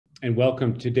and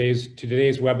welcome to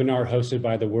today's webinar hosted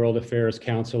by the World Affairs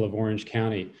Council of Orange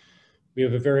County. We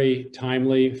have a very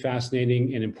timely,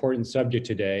 fascinating, and important subject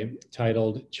today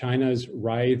titled China's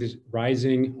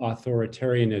Rising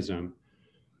Authoritarianism,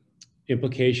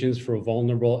 Implications for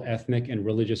Vulnerable Ethnic and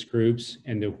Religious Groups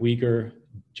and the Uyghur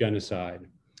Genocide.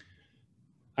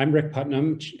 I'm Rick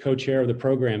Putnam, co-chair of the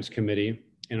Programs Committee,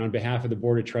 and on behalf of the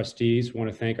Board of Trustees, want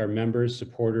to thank our members,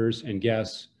 supporters, and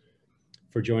guests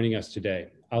for joining us today.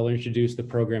 I'll introduce the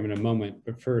program in a moment,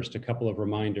 but first, a couple of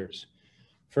reminders.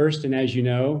 First, and as you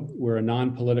know, we're a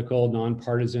non-political,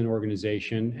 non-partisan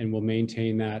organization, and we'll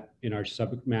maintain that in our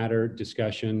subject matter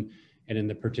discussion and in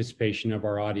the participation of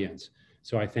our audience.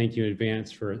 So I thank you in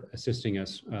advance for assisting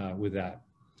us with that.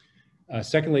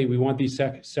 Secondly, we want these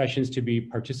sessions to be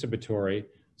participatory,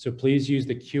 so please use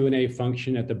the Q&A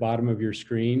function at the bottom of your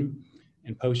screen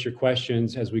and post your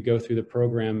questions as we go through the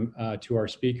program to our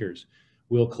speakers.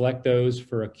 We'll collect those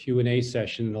for a Q&A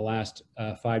session in the last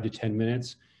 5 to 10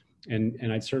 minutes, and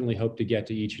I'd certainly hope to get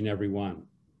to each and every one.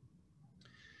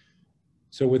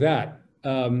 So with that,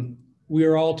 we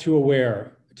are all too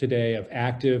aware today of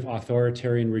active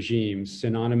authoritarian regimes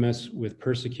synonymous with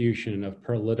persecution of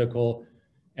political,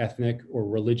 ethnic, or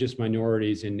religious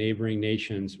minorities in neighboring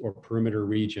nations or perimeter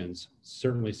regions,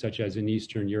 certainly such as in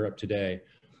Eastern Europe today,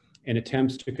 and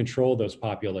attempts to control those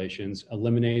populations,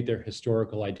 eliminate their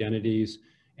historical identities,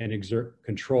 and exert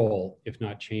control, if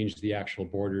not change the actual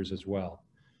borders as well.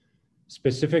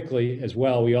 Specifically as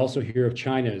well, we also hear of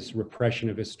China's repression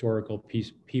of historical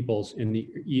peoples in the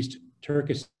East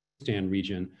Turkistan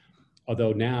region,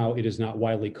 although now it is not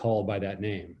widely called by that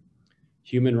name.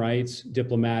 Human rights,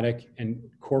 diplomatic, and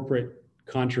corporate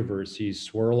controversies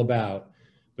swirl about,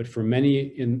 but for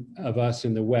many of us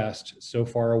in the West, so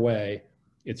far away,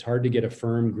 it's hard to get a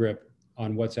firm grip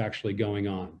on what's actually going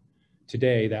on.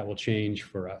 Today, that will change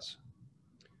for us.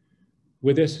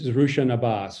 With us is Rushan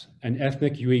Abbas, an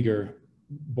ethnic Uyghur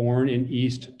born in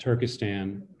East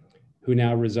Turkistan, who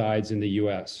now resides in the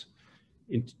US.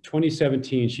 In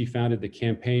 2017, she founded the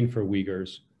Campaign for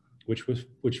Uyghurs,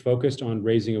 which focused on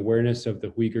raising awareness of the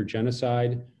Uyghur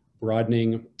Genocide,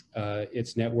 broadening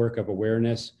its network of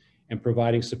awareness, and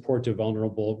providing support to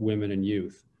vulnerable women and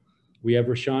youth. We have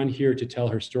Rushan here to tell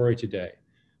her story today,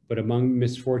 but among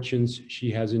misfortunes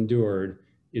she has endured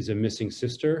is a missing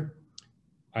sister,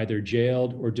 either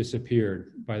jailed or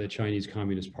disappeared by the Chinese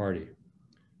Communist Party.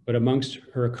 But amongst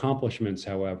her accomplishments,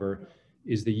 however,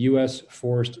 is the US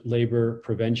Forced Labor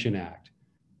Prevention Act,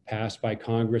 passed by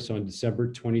Congress on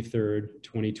December 23rd,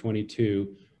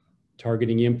 2022,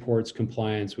 targeting imports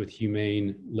compliance with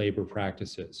humane labor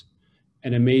practices.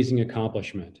 An amazing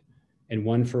accomplishment, and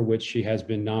one for which she has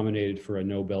been nominated for a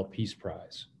Nobel Peace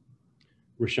Prize.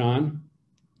 Rushan,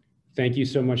 thank you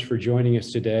so much for joining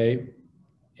us today,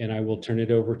 and I will turn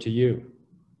it over to you.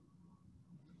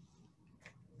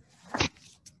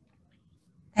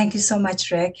 Thank you so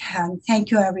much, Rick, and thank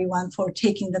you everyone for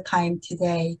taking the time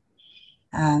today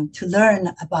to learn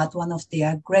about one of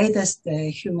the greatest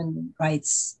human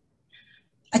rights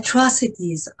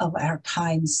atrocities of our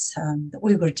times, the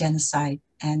Uyghur Genocide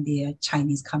and the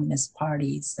Chinese Communist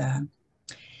Party's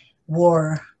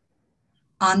war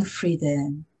on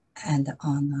freedom and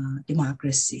on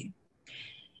democracy.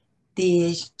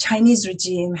 The Chinese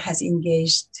regime has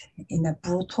engaged in a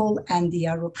brutal and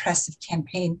repressive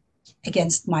campaign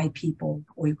against my people,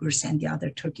 Uyghurs, and the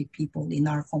other Turkic people in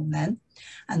our homeland,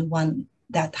 and one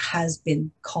that has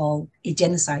been called a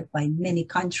genocide by many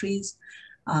countries,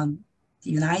 the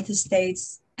United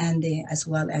States, and as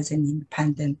well as an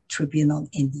independent tribunal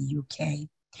in the UK.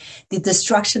 The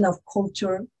destruction of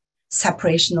culture,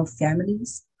 separation of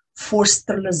families, forced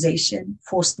sterilization,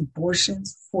 forced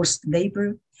abortions, forced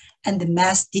labor, and the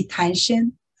mass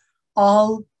detention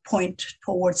all point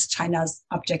towards China's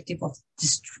objective of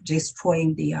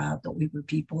destroying the Uyghur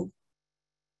people.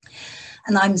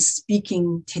 And I'm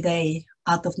speaking today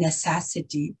out of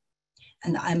necessity,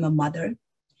 and I'm a mother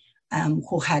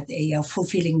who had a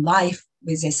fulfilling life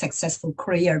with a successful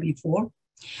career before.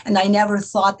 And I never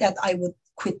thought that I would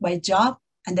quit my job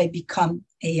and I become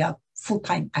a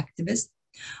full-time activist.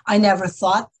 I never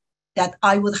thought that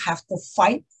I would have to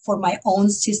fight for my own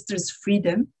sister's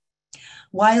freedom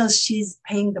while she's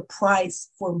paying the price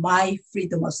for my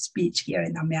freedom of speech here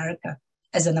in America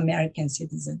as an American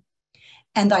citizen.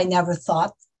 And I never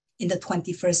thought in the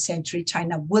 21st century,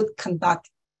 China would conduct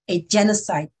a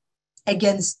genocide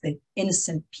against the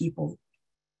innocent people,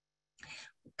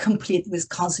 complete with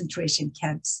concentration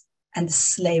camps and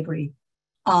slavery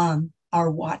on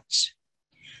our watch.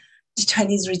 The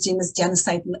Chinese regime's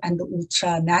genocidal and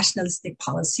ultra-nationalistic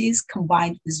policies,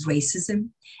 combined with racism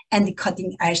and the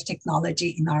cutting-edge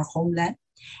technology in our homeland,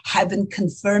 have been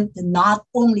confirmed not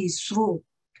only through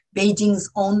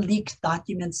Beijing's own leaked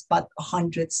documents, but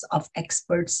hundreds of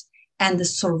experts and the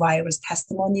survivors'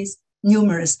 testimonies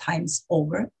numerous times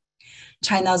over.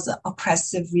 China's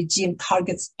oppressive regime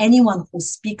targets anyone who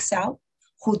speaks out,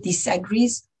 who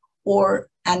disagrees,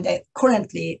 and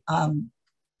currently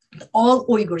all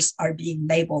Uyghurs are being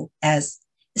labeled as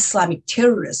Islamic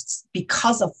terrorists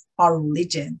because of our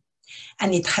religion.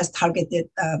 And it has targeted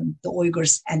the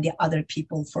Uyghurs and the other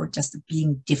people for just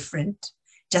being different,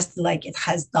 just like it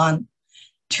has done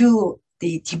to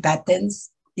the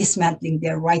Tibetans, dismantling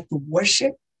their right to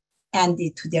worship and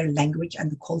to their language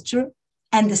and culture,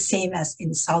 and the same as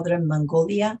in southern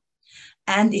Mongolia.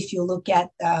 And if you look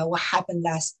at what happened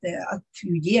last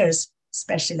few years,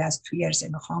 especially last 2 years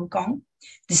in Hong Kong,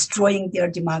 destroying their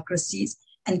democracies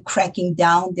and cracking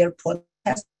down their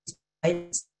protests.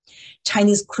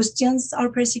 Chinese Christians are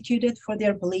persecuted for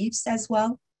their beliefs as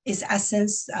well. In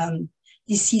essence,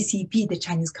 the CCP, the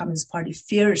Chinese Communist Party,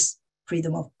 fears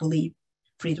freedom of belief,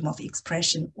 freedom of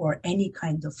expression, or any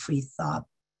kind of free thought,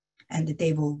 and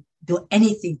they will do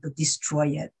anything to destroy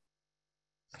it.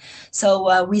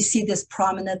 So we see this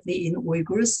prominently in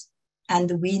Uyghurs,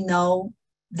 and we know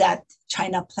that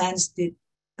China's plans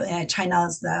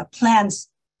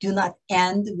do not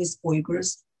end with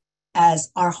Uyghurs,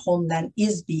 as our homeland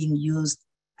is being used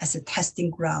as a testing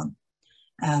ground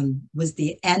with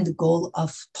the end goal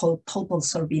of total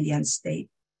surveillance state.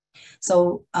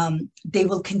 So they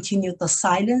will continue to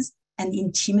silence and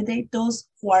intimidate those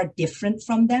who are different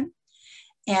from them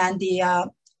and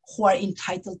who are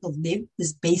entitled to live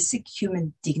with basic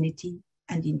human dignity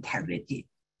and integrity.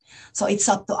 So it's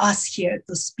up to us here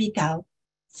to speak out,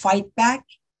 fight back,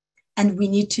 and we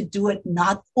need to do it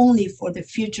not only for the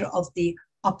future of the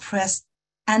oppressed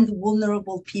and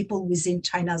vulnerable people within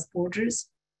China's borders,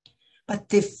 but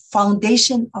the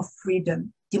foundation of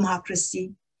freedom,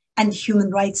 democracy, and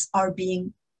human rights are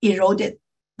being eroded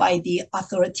by the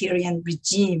authoritarian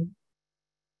regime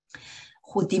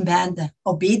who demand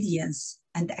obedience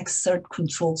and exert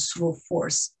control through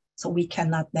force. So we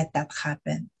cannot let that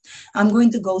happen. I'm going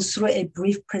to go through a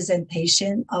brief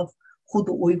presentation of who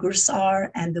the Uyghurs are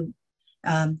and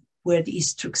where the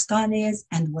East Turkestan is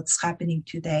and what's happening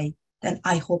today. Then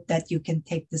I hope that you can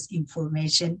take this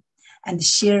information and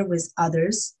share with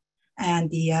others,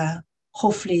 and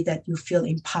hopefully that you feel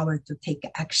empowered to take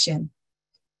action.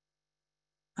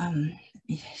 Let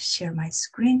me share my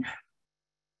screen.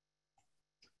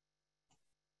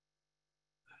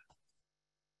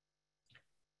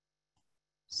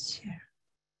 Share.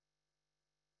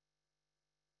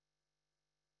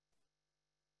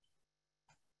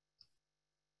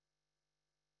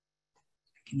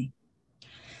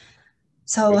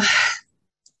 So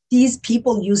these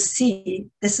people you see,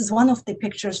 this is one of the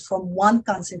pictures from one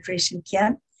concentration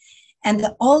camp.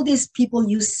 And all these people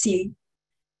you see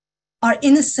are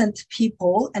innocent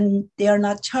people, and they are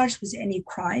not charged with any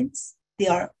crimes. They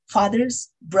are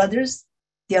fathers, brothers,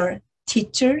 they are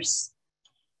teachers,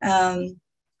 and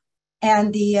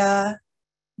the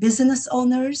business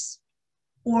owners,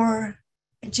 or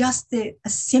just a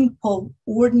simple,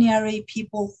 ordinary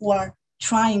people who are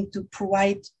trying to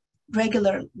provide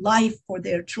regular life for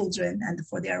their children and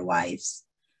for their wives.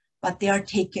 But they are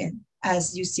taken,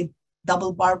 as you see,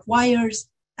 double barbed wires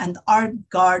and armed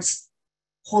guards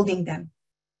holding them.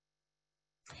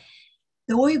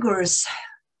 The Uyghurs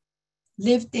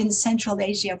lived in Central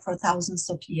Asia for thousands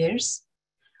of years.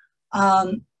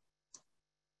 The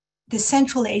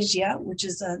Central Asia, which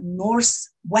is a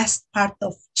northwest part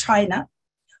of China,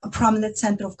 a prominent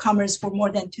center of commerce for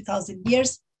more than 2,000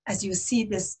 years. As you see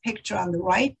this picture on the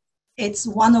right, it's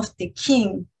one of the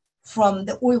king from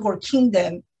the Uyghur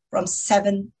kingdom from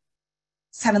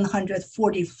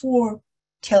 744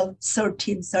 till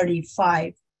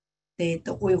 1335, the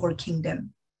Uyghur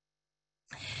kingdom.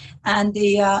 And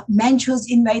the Manchus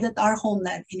invaded our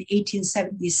homeland in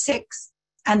 1876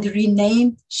 and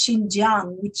renamed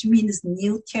Xinjiang, which means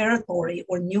new territory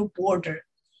or new border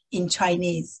in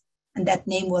Chinese. And that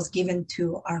name was given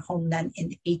to our homeland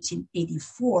in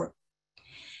 1884.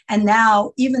 And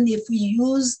now, even if we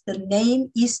use the name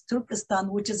East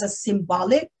Turkestan, which is a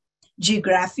symbolic,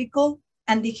 geographical,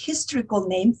 and the historical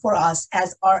name for us,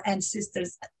 as our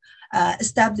ancestors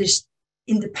established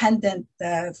independent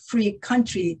free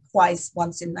country twice,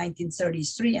 once in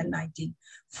 1933 and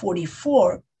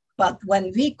 1944. But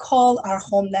when we call our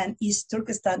homeland East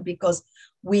Turkestan, because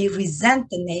we resent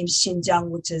the name Xinjiang,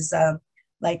 which is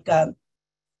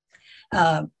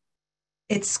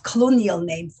it's colonial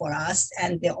name for us.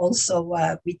 And they also,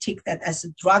 we take that as a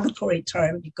derogatory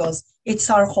term because it's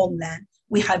our homeland.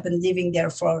 We have been living there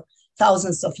for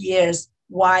thousands of years.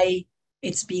 Why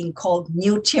it's being called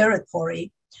new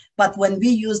territory? But when we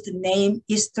use the name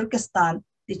East Turkestan,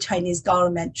 the Chinese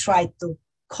government tried to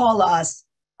call us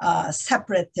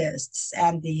separatists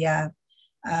and the,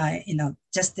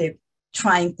 just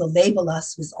trying to label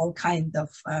us with all kinds of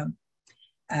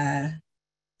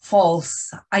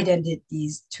false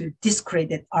identities to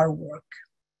discredit our work.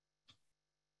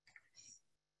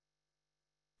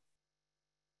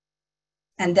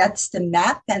 And that's the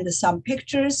map and some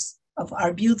pictures of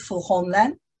our beautiful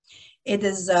homeland. It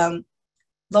is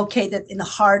located in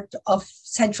the heart of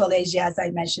Central Asia, as I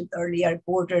mentioned earlier,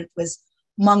 bordered with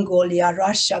Mongolia,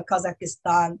 Russia,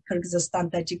 Kazakhstan,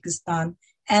 Kyrgyzstan, Tajikistan,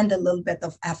 and a little bit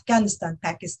of Afghanistan,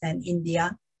 Pakistan,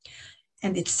 India.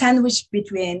 And it's sandwiched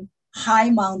between high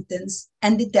mountains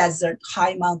and the desert,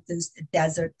 high mountains, the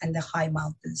desert, and the high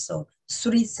mountains. So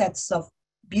 3 sets of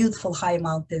beautiful high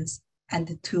mountains and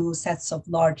the 2 sets of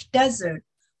large desert,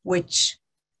 which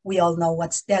we all know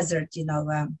what's desert,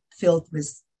 filled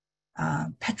with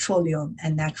petroleum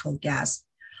and natural gas.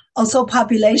 Also,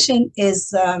 population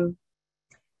is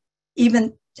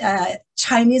even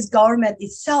Chinese government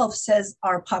itself says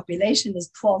our population is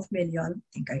 12 million. I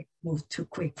think I moved too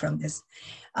quick from this.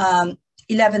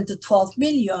 11 to 12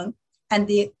 million, and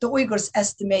the Uyghurs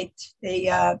estimate the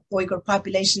Uyghur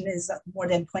population is more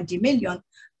than 20 million.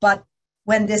 But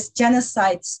when this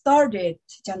genocide started,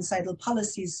 genocidal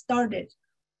policies started,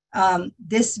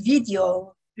 this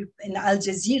video in Al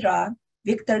Jazeera,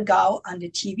 Victor Gao on the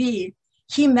TV,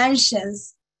 he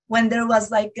mentions when there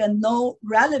was like no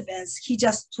relevance, he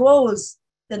just throws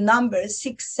the number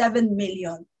 6-7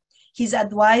 million. His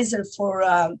advisor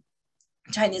for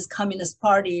Chinese Communist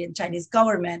Party and Chinese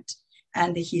government,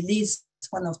 and he leads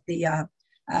one of the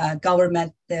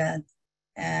government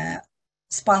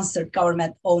sponsored,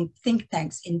 government-owned think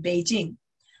tanks in Beijing.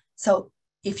 So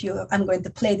I'm going to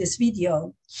play this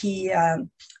video. He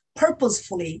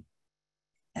purposefully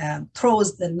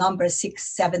throws the number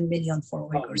 6-7 million for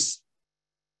Uyghurs.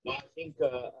 I think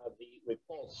the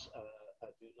reports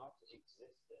do not exist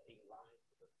in line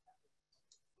with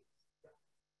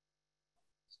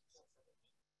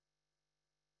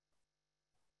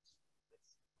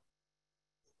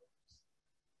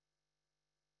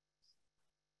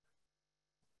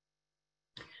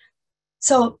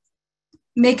So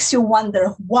makes you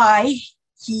wonder why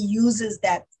he uses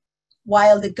that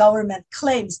while the government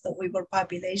claims the Uyghur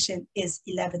population is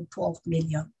 11-12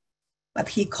 million. But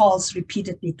he calls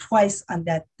repeatedly twice on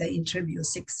that the interview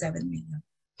 6-7 million.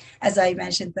 As I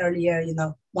mentioned earlier,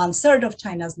 1/3 of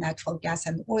China's natural gas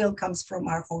and oil comes from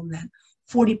our homeland.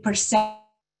 40%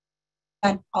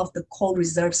 of the coal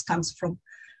reserves comes from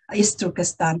East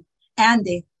Turkestan, and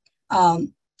the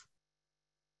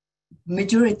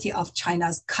majority of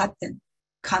China's cotton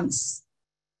comes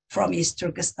from East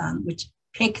Turkestan, which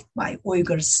picked by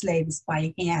Uyghur slaves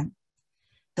by hand.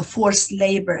 The forced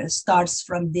labor starts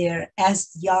from there as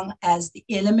young as the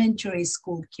elementary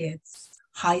school kids,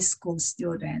 high school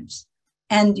students,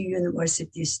 and the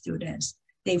university students.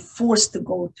 They're forced to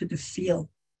go to the field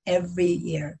every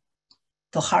year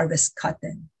to harvest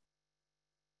cotton.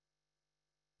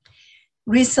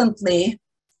 Recently,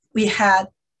 we had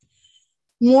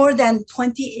more than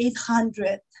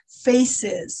 2,800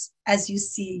 faces, as you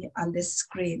see on this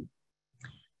screen,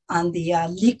 on the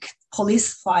leaked police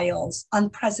files,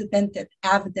 unprecedented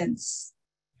evidence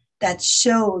that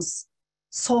shows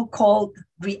so-called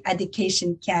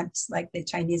re-education camps like the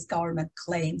Chinese government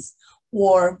claims,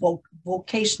 or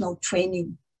vocational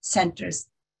training centers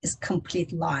is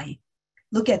complete lie.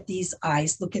 Look at these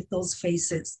eyes, look at those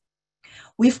faces.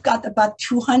 We've got about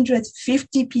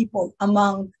 250 people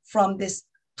from this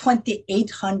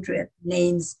 2,800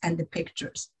 names and the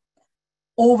pictures,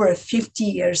 over 50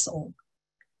 years old,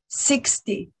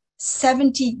 60,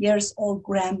 70 years old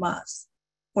grandmas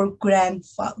or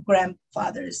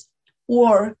grandfathers,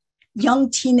 or young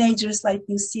teenagers like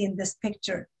you see in this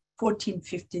picture, 14,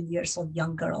 15 years old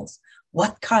young girls.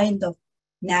 What kind of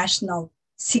national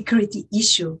security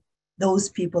issue those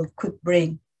people could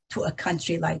bring to a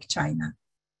country like China?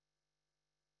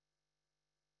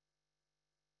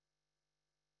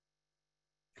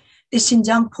 The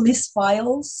Xinjiang police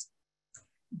files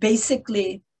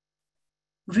basically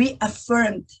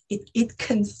reaffirmed, it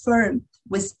confirmed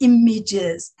with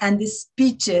images and the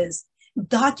speeches,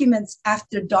 documents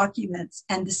after documents,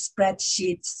 and the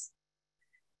spreadsheets,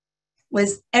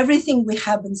 with everything we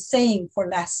have been saying for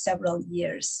last several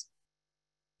years.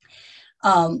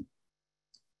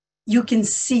 You can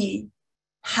see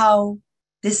how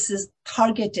this is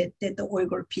targeted at the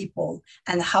Uyghur people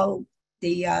and how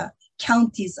the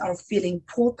counties are feeling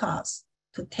quotas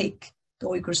to take the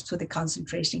Uyghurs to the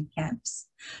concentration camps.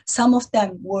 Some of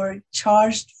them were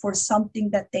charged for something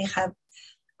that they have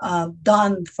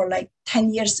done for like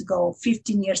 10 years ago,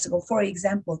 15 years ago. For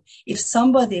example, if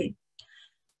somebody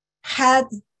had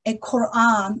a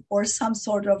Quran or some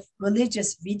sort of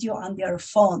religious video on their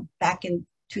phone back in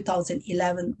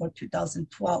 2011 or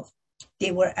 2012,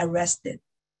 they were arrested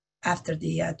after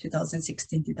the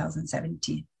 2016,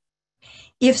 2017.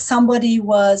 If somebody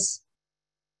was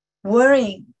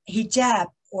wearing hijab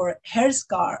or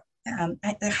headscarf, a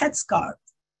headscarf,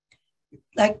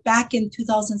 like back in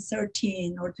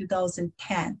 2013 or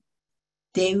 2010,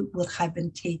 they would have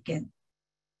been taken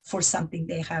for something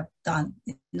they have done.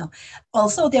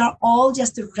 Also, they are all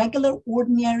just regular,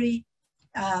 ordinary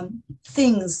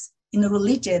things in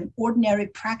religion, ordinary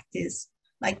practice,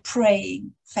 like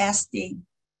praying, fasting,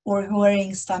 or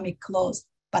wearing Islamic clothes.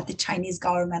 But the Chinese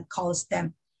government calls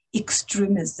them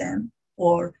extremism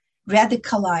or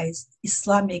radicalized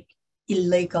Islamic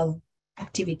illegal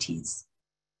activities.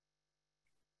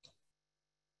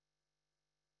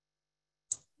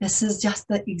 This is just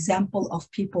the example of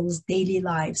people's daily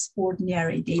lives,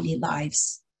 ordinary daily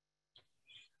lives.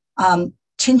 Qin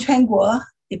Chuanguo,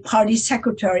 the party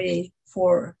secretary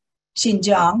for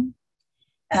Xinjiang,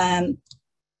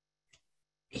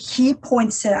 he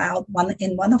points it out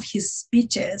in one of his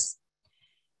speeches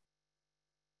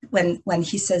when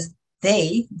he says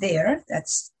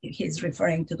that's he's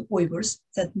referring to the Uyghurs,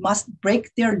 that must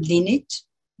break their lineage,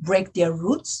 break their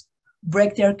roots,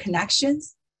 break their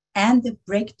connections, and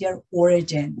break their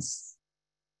origins.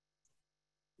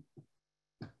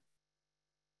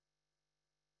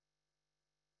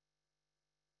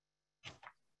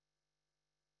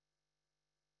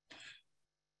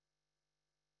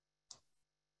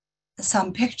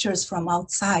 Some pictures from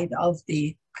outside of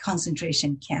the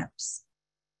concentration camps.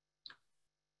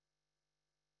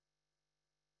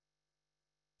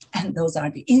 And those are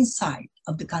the inside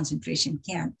of the concentration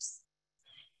camps.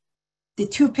 The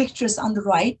two pictures on the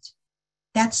right,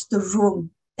 that's the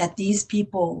room that these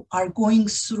people are going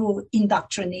through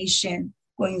indoctrination,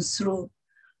 going through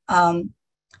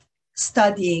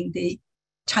studying the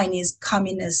Chinese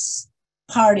Communist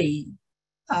Party,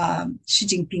 Xi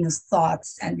Jinping's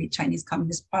thoughts and the Chinese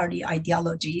Communist Party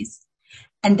ideologies.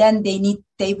 And then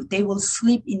they will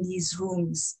sleep in these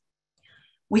rooms.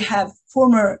 We have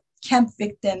former camp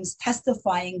victims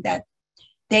testifying that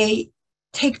they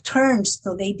take turns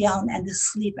to lay down and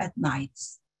sleep at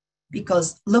nights,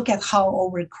 because look at how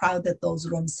overcrowded those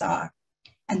rooms are.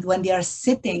 And when they are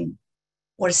sitting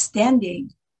or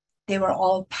standing, they were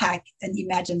all packed, and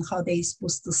imagine how they're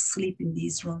supposed to sleep in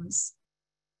these rooms.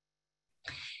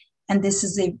 And this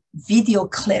is a video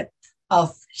clip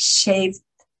of shaved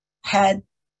head,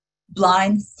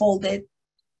 blindfolded,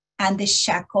 and the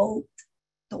shackled,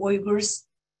 the Uyghurs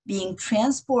being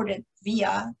transported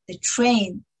via the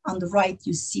train. On the right,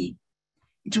 you see,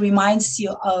 it reminds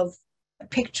you of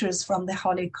pictures from the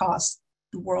Holocaust,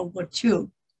 the World War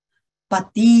II. But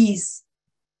these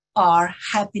are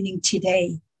happening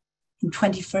today in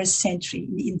 21st century,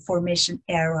 in the information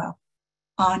era,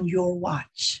 on your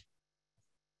watch.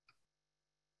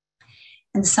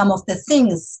 And some of the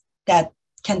things that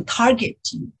can target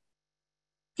you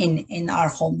in our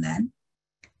homeland,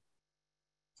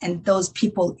 and those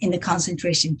people in the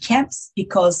concentration camps,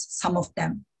 because some of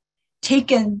them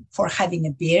taken for having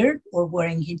a beard or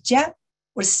wearing hijab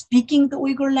or speaking the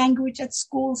Uyghur language at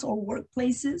schools or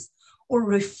workplaces, or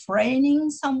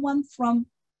refraining someone from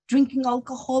drinking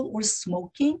alcohol or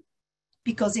smoking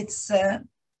because it's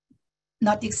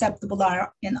not acceptable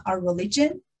in our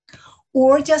religion,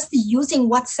 or just using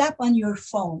WhatsApp on your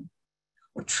phone,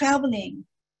 or traveling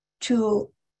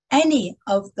to any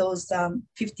of those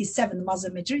 57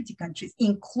 Muslim majority countries,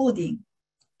 including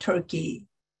Turkey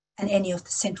and any of the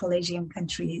Central Asian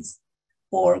countries,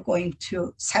 or going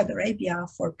to Saudi Arabia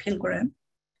for pilgrim,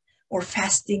 or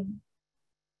fasting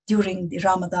during the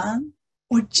Ramadan,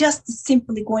 or just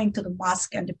simply going to the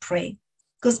mosque and pray,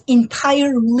 because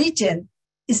entire religion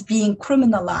is being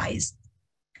criminalized.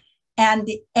 And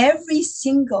every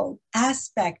single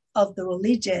aspect of the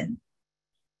religion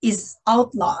is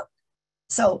outlawed.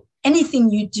 So anything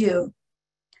you do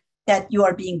that you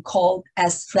are being called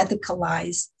as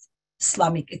radicalized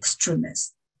Islamic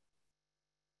extremists.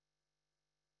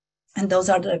 And those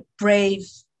are the brave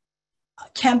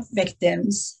camp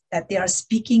victims that they are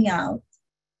speaking out.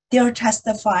 They are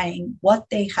testifying what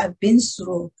they have been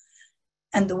through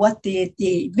and what the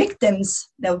victims,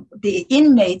 the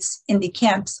inmates in the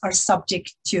camps are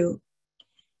subject to,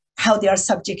 how they are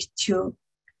subject to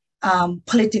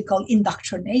political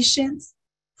indoctrinations,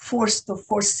 forced to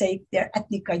forsake their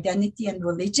ethnic identity and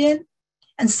religion,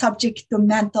 and subject to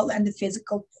mental and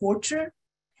physical torture,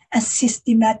 and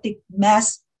systematic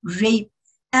mass rape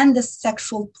and the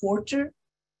sexual torture.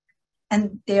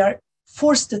 And they are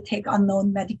forced to take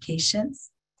unknown medications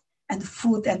and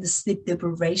food and sleep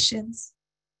deprivations.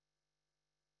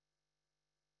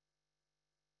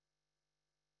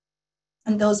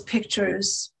 And those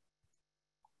pictures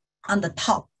on the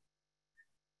top,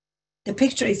 the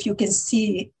picture, if you can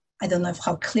see, I don't know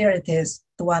how clear it is,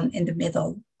 the one in the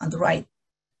middle on the right.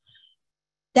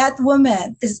 That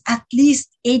woman is at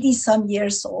least 80 some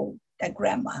years old, that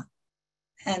grandma.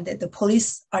 And the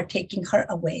police are taking her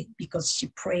away because she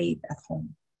prayed at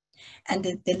home. And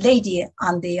the lady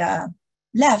on the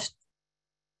left,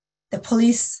 the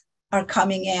police are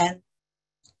coming in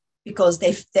because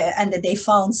they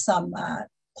found some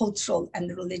cultural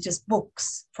and religious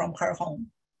books from her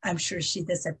home. I'm sure she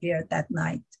disappeared that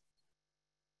night.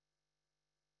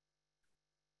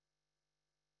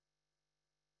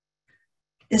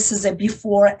 This is a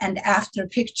before and after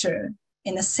picture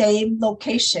in the same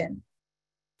location.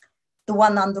 The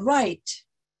one on the right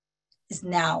is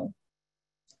now.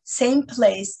 Same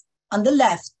place on the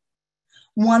left.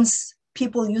 Once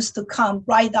people used to come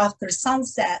right after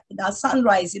sunset,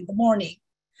 sunrise in the morning,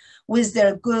 with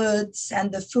their goods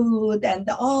and the food and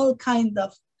all kind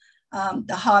of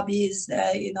the hobbies,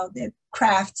 the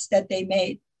crafts that they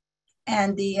made.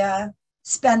 And they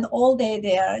spend all day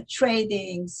there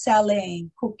trading,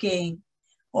 selling, cooking,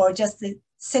 or just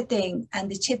sitting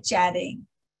and chit-chatting,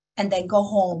 and then go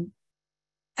home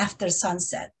after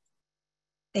sunset.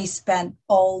 They spend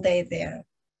all day there.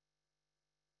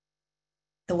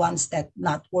 The ones that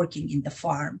not working in the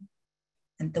farm,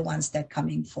 and the ones that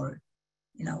coming for,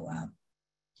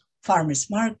 farmers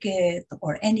market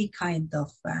or any kind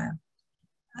of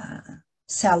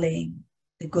selling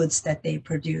the goods that they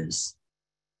produce.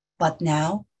 But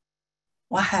now,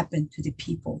 what happened to the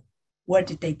people? Where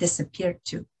did they disappear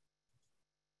to?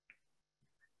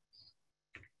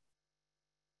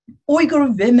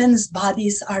 Uyghur women's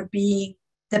bodies are being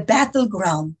the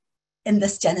battleground in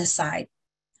this genocide,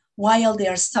 while they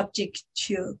are subject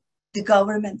to the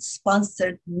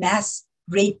government-sponsored mass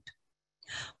rape.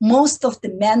 Most of the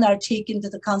men are taken to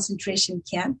the concentration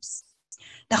camps.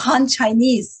 The Han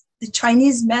Chinese, the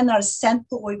Chinese men are sent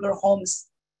to Uyghur homes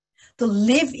to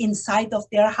live inside of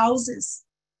their houses,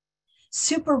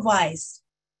 supervise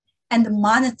and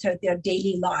monitor their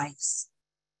daily lives.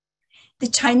 The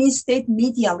Chinese state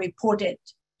media reported,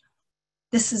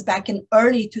 this is back in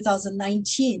early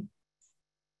 2019,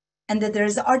 and that there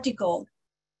is an article,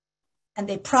 and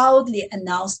they proudly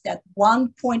announced that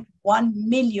 1.1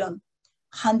 million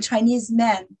Han Chinese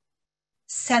men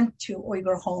sent to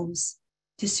Uyghur homes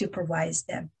to supervise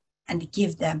them and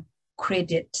give them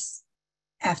credits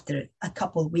after a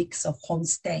couple of weeks of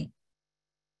homestay.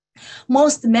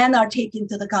 Most men are taken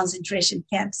to the concentration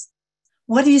camps.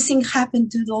 What do you think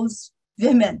happened to those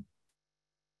women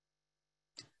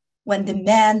when the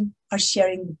men are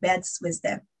sharing the beds with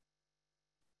them?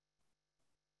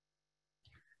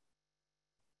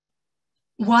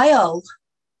 While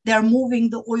they're moving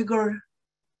the Uyghur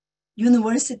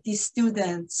university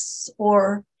students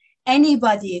or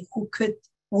anybody who could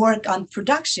work on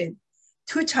production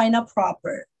to China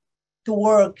proper to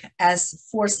work as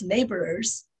forced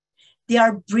laborers, they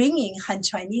are bringing Han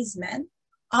Chinese men,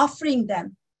 offering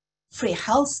them free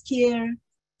health care,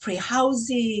 free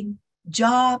housing,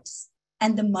 jobs,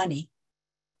 and the money.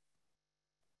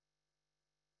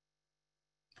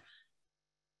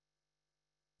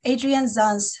 Adrian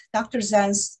Zanz, Dr.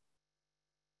 Zanz,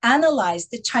 analyzed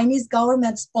the Chinese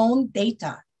government's own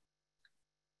data,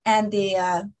 and they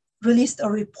released a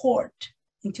report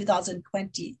in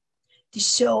 2020 to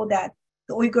show that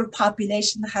the Uyghur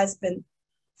population has been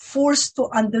forced to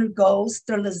undergo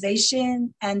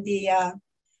sterilization and the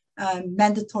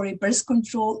mandatory birth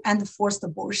control and forced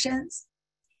abortions.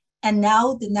 And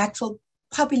now the natural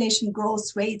population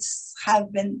growth rates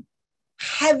have been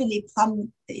heavily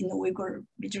plummeted in the Uyghur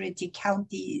majority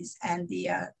counties and the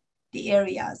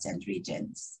areas and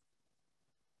regions.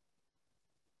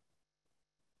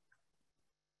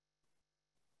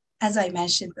 As I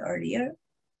mentioned earlier,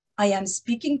 I am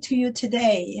speaking to you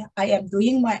today. I am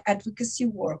doing my advocacy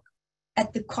work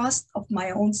at the cost of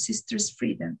my own sister's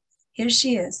freedom. Here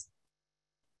she is,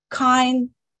 kind,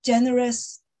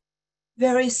 generous,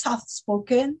 very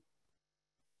soft-spoken,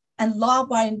 and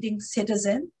law-abiding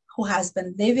citizen who has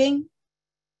been living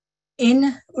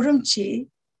in Urumchi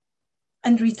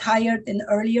and retired in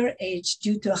earlier age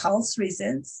due to health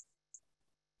reasons.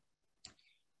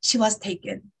 She was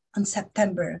taken on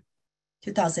September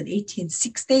 2018,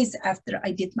 6 days after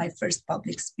I did my first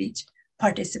public speech,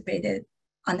 participated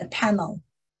on a panel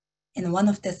in one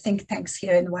of the think tanks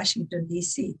here in Washington,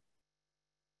 D.C.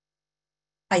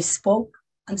 I spoke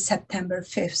on September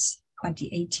 5th,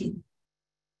 2018,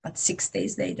 but 6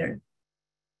 days later,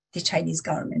 the Chinese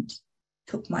government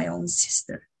took my own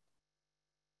sister.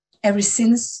 Ever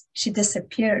since she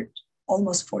disappeared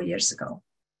almost 4 years ago,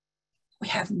 we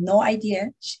have no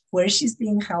idea where she's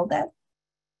being held at.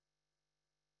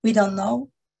 We don't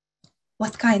know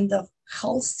what kind of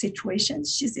health situation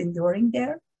she's enduring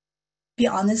there. Be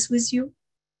honest with you,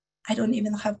 I don't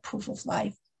even have proof of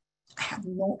life. I have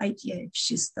no idea if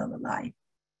she's still alive.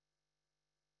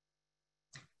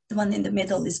 The one in the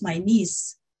middle is my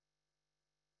niece.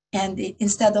 And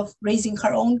instead of raising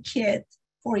her own kid,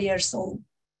 4 years old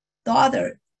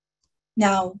daughter,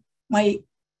 now my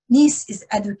niece is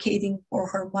advocating for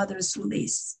her mother's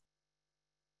release.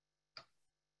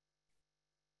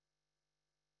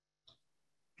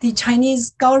 The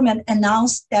Chinese government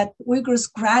announced that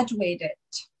Uyghurs graduated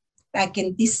back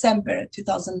in December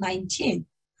 2019,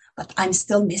 but I'm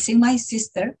still missing my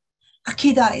sister.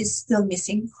 Akida is still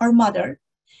missing her mother,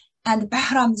 and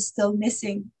Bahram is still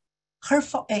missing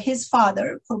his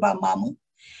father, Kurban Mahmud,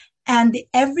 and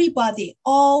everybody,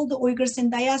 all the Uyghurs in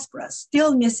diaspora,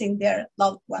 still missing their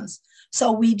loved ones.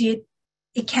 So we did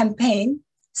a campaign,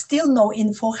 still no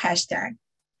info hashtag,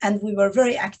 and we were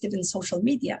very active in social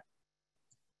media.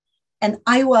 And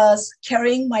I was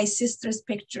carrying my sister's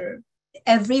picture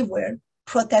everywhere,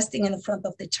 protesting in front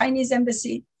of the Chinese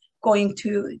embassy, going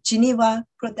to Geneva,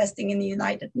 protesting in the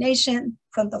United Nations, in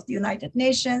front of the United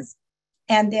Nations.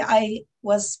 And I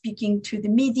was speaking to the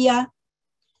media.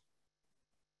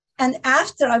 And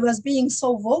after I was being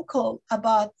so vocal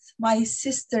about my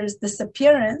sister's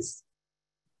disappearance,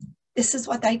 this is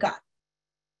what I got.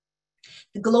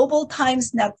 The Global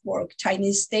Times Network,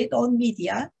 Chinese state-owned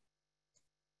media,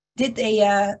 did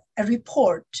a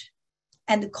report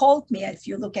and called me, if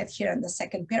you look at here in the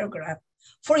second paragraph.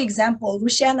 For example,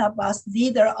 Rushan Abbas,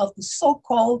 leader of the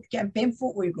so-called Campaign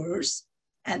for Uyghurs,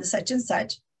 and such,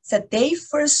 said they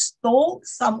first stole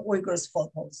some Uyghurs'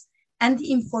 photos and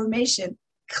the information,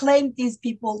 claimed these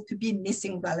people to be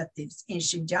missing relatives in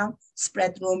Xinjiang,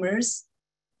 spread rumors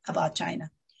about China.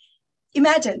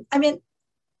 Imagine, I mean,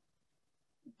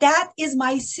 that is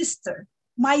my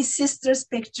sister's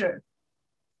picture.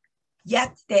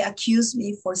 Yet they accuse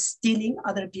me for stealing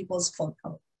other people's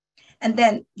photo. And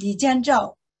then Li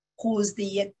Jianzhao, who is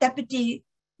the deputy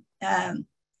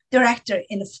director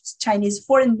in the Chinese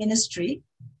Foreign Ministry,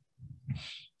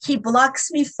 he blocks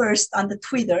me first on the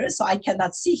Twitter, so I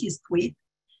cannot see his tweet.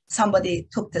 Somebody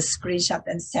took the screenshot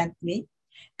and sent me.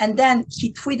 And then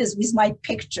he tweeted with my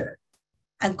picture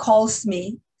and calls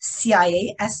me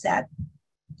CIA asset,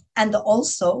 and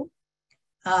also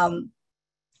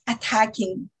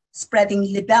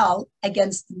spreading libel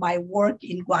against my work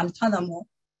in Guantanamo,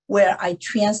 where I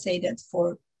translated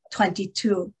for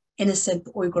 22 innocent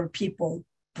Uyghur people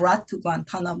brought to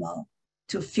Guantanamo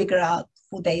to figure out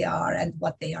who they are and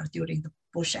what they are during the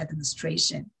Bush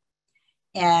administration.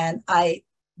 And I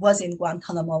was in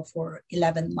Guantanamo for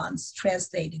 11 months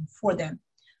translating for them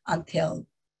until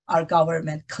our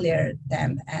government cleared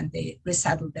them and they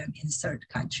resettled them in third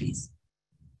countries.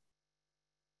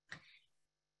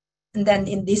 And then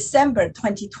in December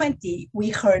 2020, we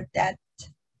heard that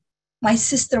my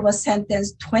sister was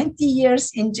sentenced 20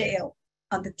 years in jail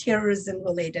on the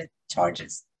terrorism-related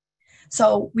charges.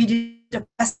 So we did a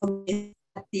press release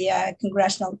at the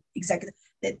Congressional Executive,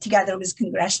 together with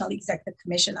Congressional Executive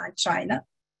Commission on China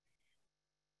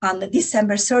on the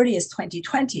December 30th,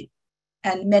 2020.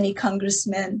 And many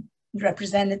congressmen and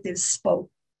representatives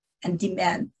spoke and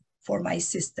demand for my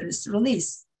sister's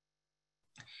release.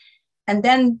 And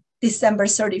then December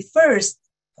 31st,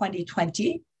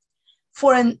 2020,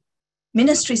 Foreign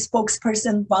Ministry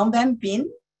spokesperson Wang Wenbin,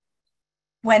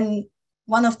 when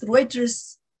one of the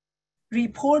Reuters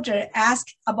reporter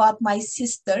asked about my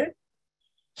sister,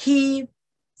 he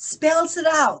spells it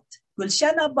out.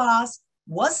 Gulshan Abbas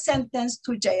was sentenced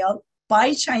to jail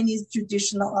by Chinese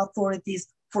judicial authorities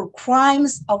for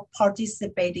crimes of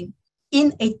participating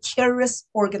in a terrorist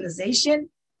organization,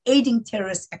 aiding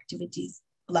terrorist activities,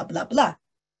 blah, blah, blah.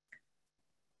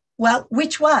 Well,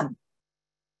 which one?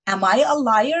 Am I a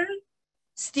liar,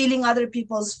 stealing other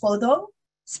people's photo,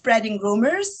 spreading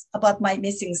rumors about my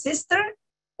missing sister?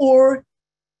 Or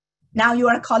now you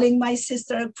are calling my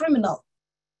sister a criminal?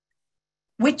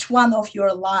 Which one of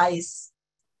your lies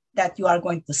that you are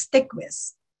going to stick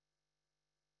with?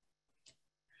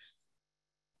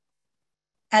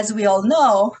 As we all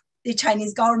know, the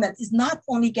Chinese government is not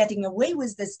only getting away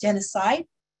with this genocide,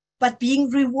 but being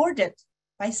rewarded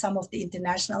by some of the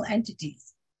international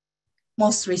entities.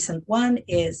 Most recent one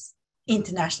is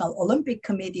International Olympic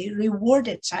Committee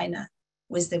rewarded China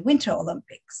with the Winter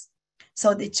Olympics.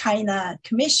 So the China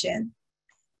Commission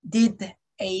did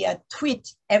a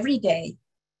tweet every day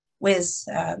with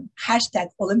hashtag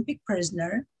Olympic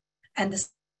prisoner, and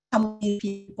some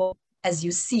people, as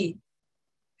you see,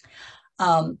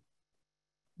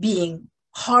 being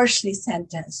harshly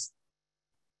sentenced.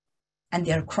 And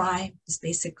their crime is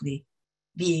basically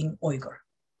being Uyghur.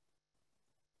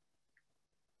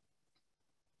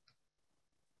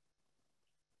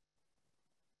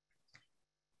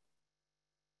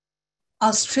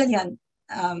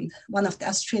 One of the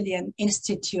Australian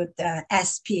Institute,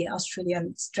 SP,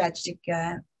 Australian Strategic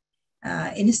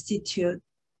Institute,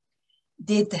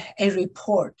 did a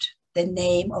report. The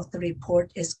name of the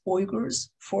report is Uyghurs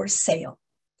for Sale.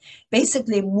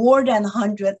 Basically, more than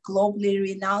 100 globally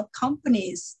renowned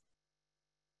companies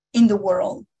in the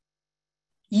world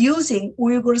using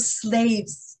Uyghur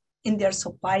slaves in their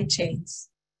supply chains.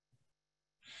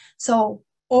 So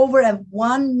over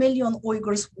 1 million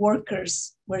Uyghurs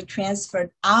workers were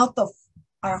transferred out of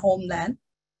our homeland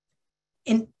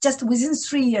in just within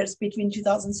 3 years between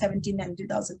 2017 and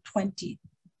 2020.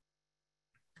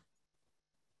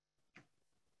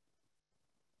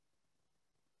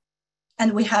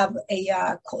 And we have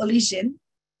a coalition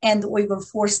and Uyghur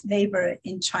forced labor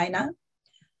in China,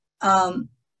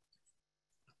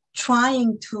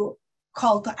 trying to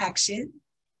call to action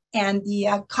and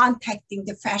contacting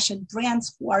the fashion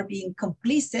brands who are being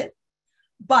complicit.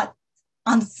 But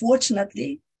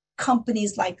unfortunately,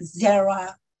 companies like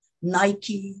Zara,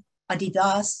 Nike,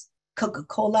 Adidas,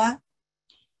 Coca-Cola,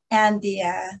 and the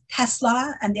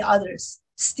Tesla and the others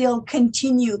still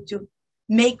continue to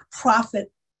make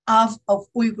profit of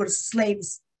Uyghur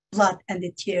slaves' blood and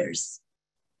the tears.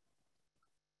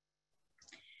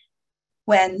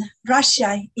 When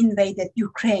Russia invaded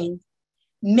Ukraine,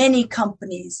 many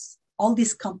companies, all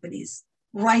these companies,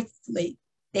 rightfully,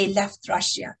 they left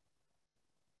Russia.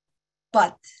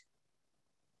 But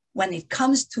when it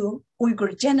comes to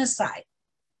Uyghur genocide,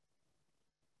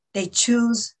 they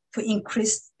choose to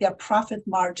increase their profit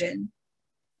margin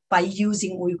by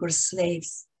using Uyghur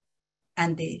slaves,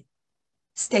 and they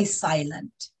stay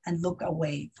silent and look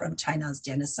away from China's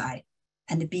genocide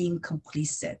and being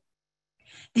complicit.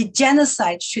 The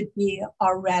genocide should be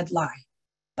our red line,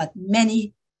 but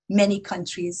many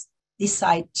countries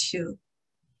decide to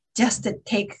just to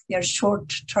take their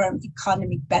short-term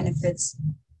economic benefits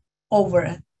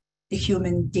over the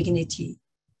human dignity.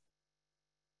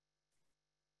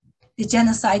 The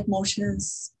genocide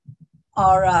motions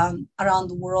are around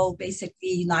the world,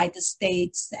 basically United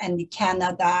States and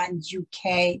Canada and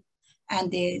UK and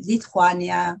the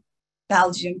Lithuania,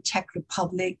 Belgium, Czech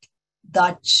Republic,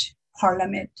 Dutch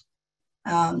Parliament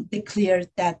declared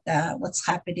that what's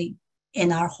happening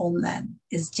in our homeland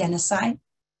is genocide.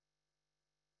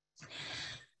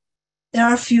 There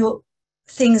are a few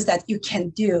things that you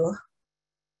can do.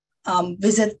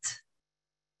 Visit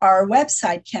our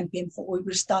website,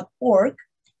 campaignforuyghurs.org,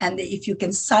 and if you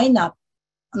can sign up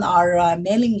on our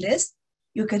mailing list,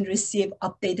 you can receive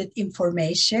updated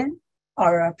information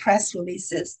or press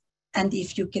releases. And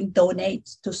if you can donate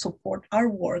to support our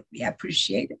work, we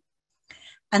appreciate it.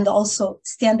 And also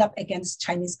stand up against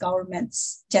Chinese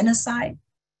government's genocide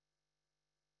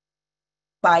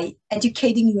by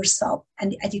educating yourself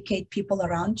and educate people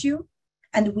around you.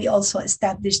 And we also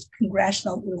established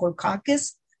Congressional Uyghur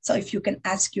Caucus. So if you can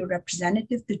ask your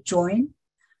representative to join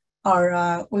our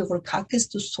Uyghur Caucus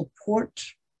to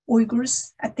support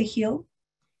Uyghurs at the Hill,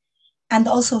 and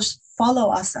also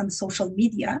follow us on social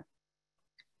media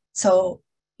so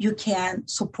you can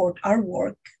support our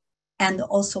work and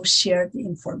also share the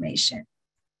information.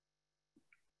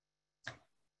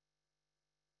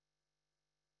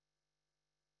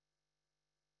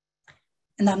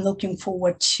 And I'm looking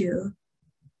forward to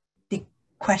the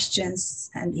questions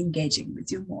and engaging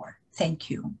with you more. Thank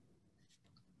you.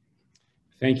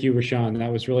 Thank you, Rushan.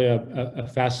 That was really a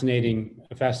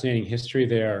fascinating history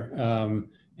there,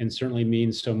 and certainly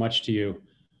means so much to you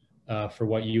for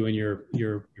what you and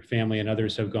your family and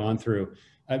others have gone through.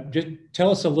 Just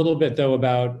tell us a little bit, though,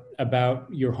 about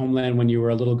your homeland when you were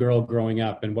a little girl growing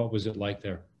up, and what was it like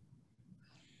there?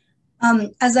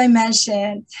 As I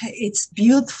mentioned, it's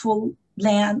beautiful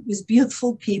land with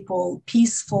beautiful people,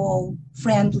 peaceful,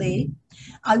 friendly.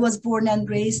 I was born and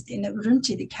raised in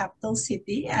Urumchi, the capital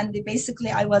city, and basically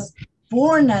I was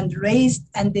born and raised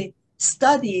and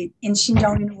studied in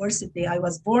Xinjiang University. I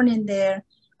was born in there,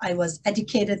 I was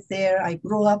educated there, I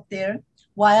grew up there,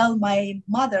 while my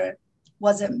mother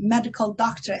was a medical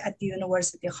doctor at the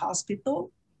university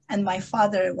hospital, and my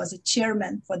father was a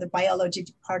chairman for the biology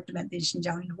department in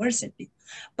Xinjiang University.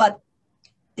 But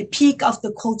the peak of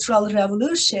the Cultural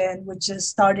Revolution, which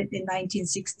started in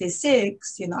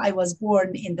 1966, I was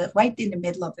born right in the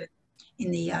middle of it,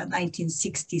 in the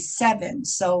 1967.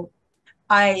 So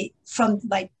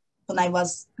when I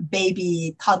was a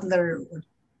baby, toddler, or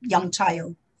young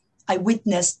child, I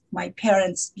witnessed my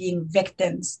parents being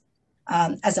victims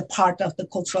as a part of the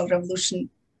Cultural Revolution,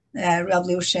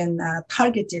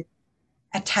 targeted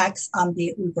attacks on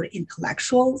the Uyghur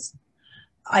intellectuals.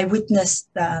 I witnessed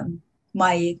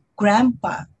my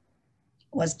grandpa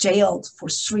was jailed for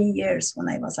 3 years when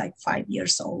I was like 5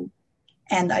 years old.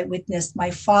 And I witnessed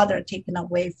my father taken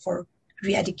away for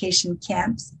re-education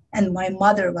camps. And my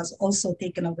mother was also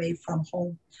taken away from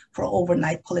home for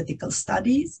overnight political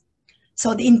studies.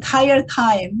 So the entire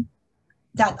time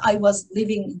that I was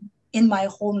living in my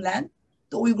homeland,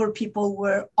 the Uyghur people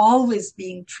were always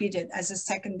being treated as a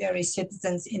secondary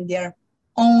citizens in their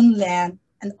own land,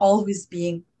 and always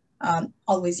being,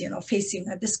 facing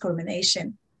a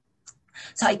discrimination.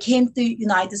 So I came to the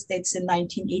United States in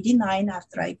 1989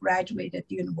 after I graduated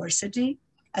university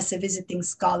as a visiting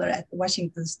scholar at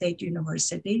Washington State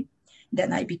University.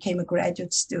 Then I became a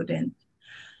graduate student.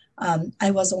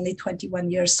 I was only 21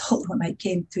 years old when I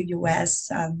came to US,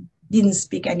 didn't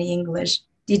speak any English,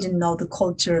 didn't know the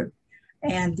culture.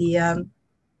 And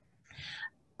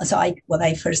when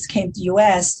I first came to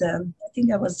US, I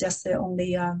think I was just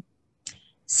only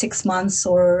 6 months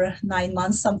or 9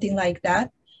 months, something like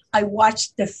that. I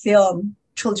watched the film,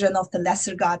 Children of the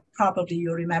Lesser God, probably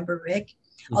you remember, Rick.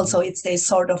 Mm-hmm. Also, it's a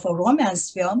sort of a romance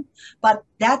film, but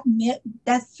that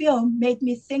film made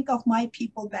me think of my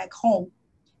people back home.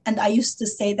 And I used to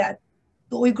say that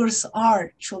the Uyghurs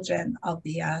are children of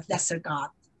the lesser God.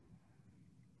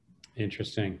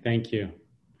 Interesting, thank you.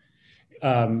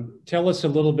 Tell us a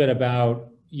little bit about,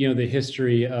 the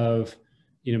history of,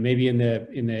 maybe in the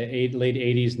late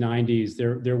 80s, 90s,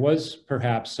 there was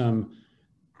perhaps some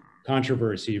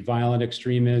controversy, violent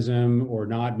extremism or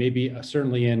not, maybe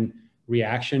certainly in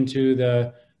reaction to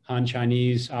the Han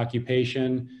Chinese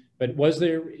occupation, but was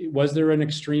there an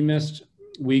extremist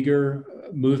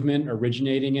Uyghur movement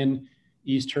originating in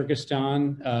East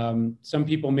Turkestan? Some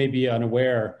people may be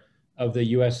unaware of the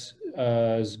U.S.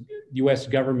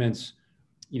 government's,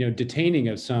 detaining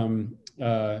of some,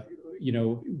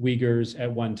 Uyghurs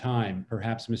at one time,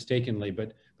 perhaps mistakenly.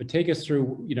 But take us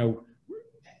through,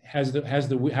 have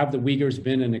the Uyghurs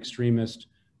been an extremist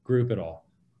group at all?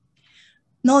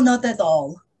 No, not at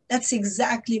all. That's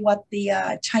exactly what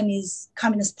the Chinese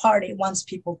Communist Party wants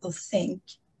people to think.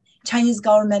 Chinese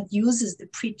government uses the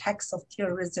pretext of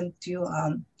terrorism to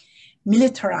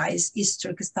militarize East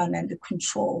Turkestan and to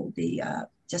control the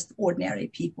just ordinary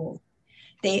people.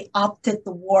 They opted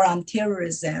the war on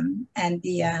terrorism, and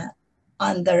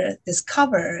under this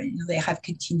cover, they have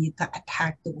continued to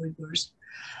attack the Uyghurs.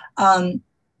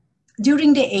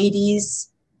 During the 80s,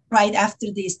 right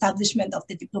after the establishment of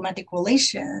the diplomatic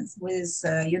relations with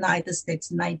United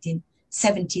States in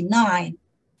 1979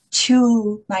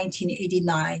 to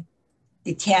 1989,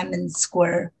 the Tiananmen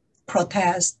Square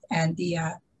protest and the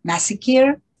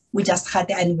massacre. We just had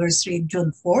the anniversary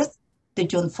June 4th, the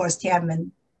June 4th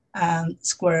Tiananmen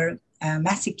Square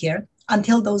massacre.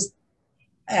 Until those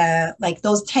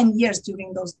 10 years,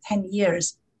 during those 10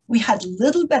 years, we had a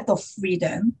little bit of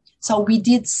freedom. So we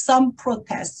did some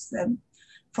protests.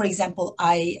 For example,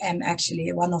 I am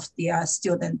actually one of the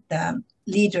student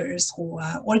leaders who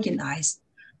organized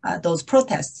those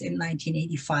protests in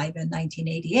 1985 and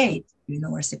 1988,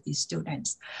 university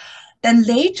students. Then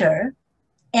later,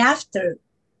 after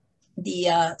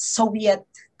the Soviet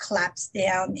collapsed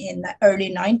down in the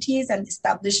early 90s and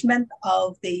establishment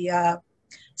of the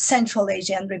Central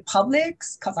Asian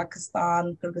republics,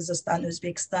 Kazakhstan, Kyrgyzstan,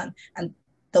 Uzbekistan, and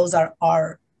those are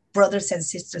our brothers and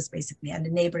sisters, basically, and the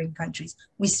neighboring countries.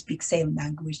 We speak same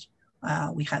language,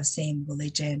 we have same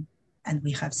religion, and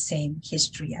we have same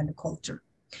history and culture.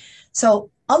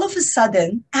 So all of a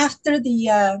sudden, after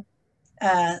the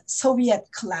Soviet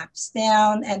collapse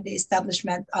down and the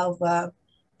establishment of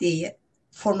the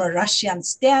former Russian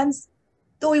stance,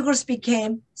 the Uyghurs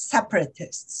became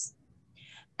separatists.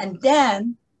 And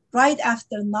then right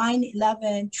after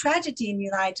 9/11 tragedy in the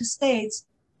United States,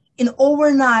 in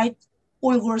overnight,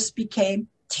 Uyghurs became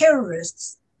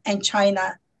terrorists, and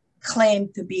China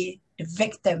claimed to be the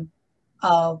victim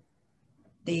of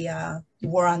the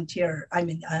war on terror.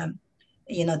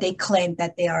 They claimed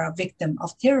that they are a victim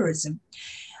of terrorism.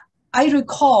 I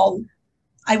recall,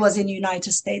 I was in the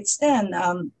United States then,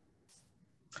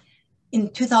 in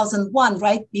 2001,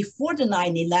 right before the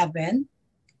 9/11,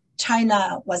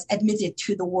 China was admitted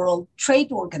to the World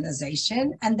Trade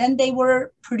Organization, and then they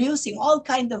were producing all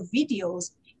kinds of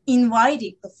videos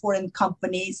inviting the foreign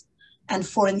companies and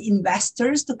foreign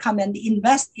investors to come and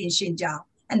invest in Xinjiang.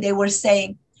 And they were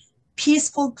saying,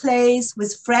 peaceful place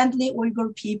with friendly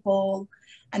Uyghur people,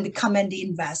 and come and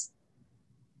invest.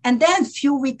 And then a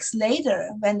few weeks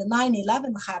later, when the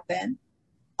 9/11 happened,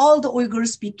 all the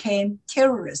Uyghurs became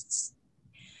terrorists.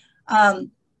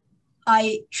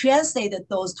 I translated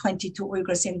those 22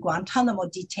 Uyghurs in Guantanamo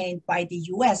detained by the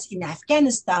US in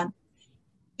Afghanistan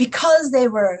because they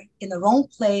were in the wrong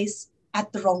place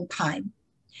at the wrong time,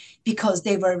 because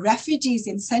they were refugees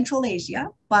in Central Asia,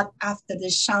 but after the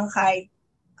Shanghai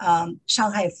 5,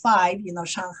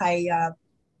 Shanghai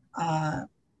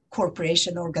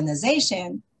Corporation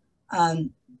Organization,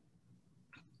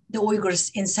 the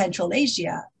Uyghurs in Central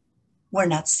Asia were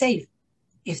not safe.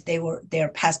 If their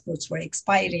passports were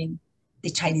expiring, the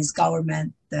Chinese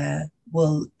government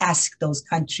will ask those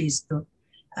countries to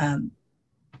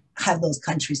have those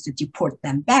countries to deport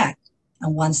them back.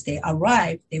 And once they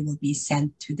arrive, they will be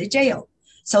sent to the jail.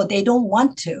 So they don't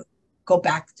want to go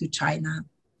back to China.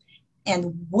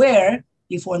 And where,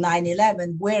 before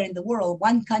 9/11, where in the world,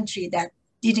 one country that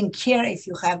didn't care if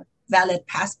you have valid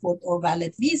passport or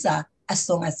valid visa, as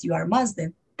long as you are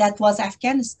Muslim, that was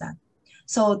Afghanistan.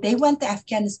 So they went to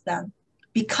Afghanistan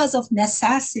because of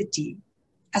necessity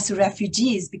as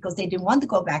refugees, because they didn't want to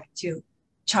go back to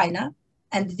China,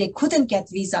 and they couldn't get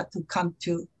visa to come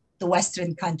to the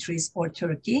Western countries or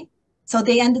Turkey. So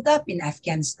they ended up in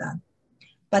Afghanistan.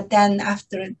 But then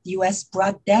after the US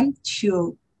brought them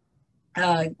to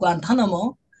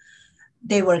Guantanamo,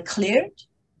 they were cleared.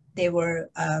 They were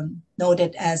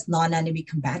noted as non-enemy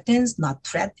combatants, not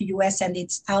threat to US and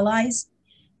its allies,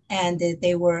 and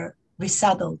they were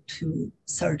resettled to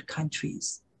third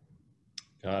countries.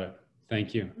 Got it.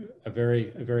 Thank you.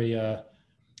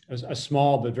 A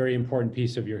small but very important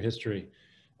piece of your history.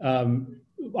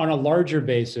 On a larger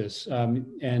basis,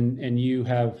 and you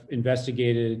have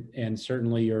investigated, and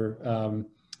certainly your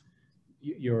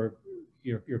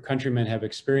countrymen have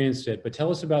experienced it. But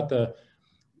tell us about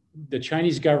the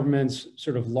Chinese government's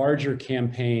sort of larger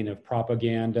campaign of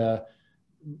propaganda,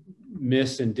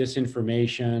 mis and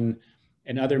disinformation,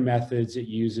 and other methods it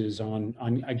uses on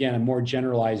again, a more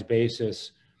generalized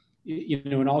basis,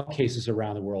 in all cases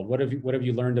around the world. What have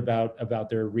you learned about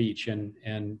their reach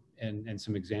and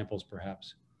some examples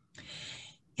perhaps?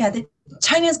 Yeah, the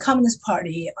Chinese Communist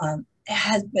Party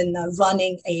has been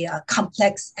running a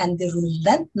complex and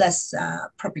relentless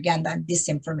propaganda and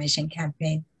disinformation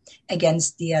campaign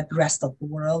against the rest of the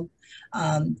world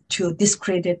to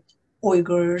discredit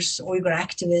Uyghurs, Uyghur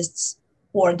activists,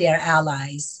 or their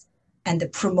allies, and to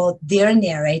promote their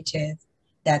narrative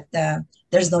that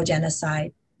there's no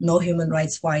genocide, no human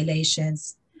rights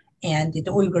violations, and the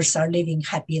Uyghurs are living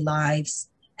happy lives,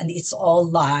 and it's all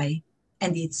lie,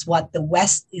 and it's what the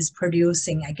West is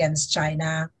producing against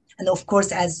China. And of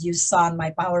course, as you saw in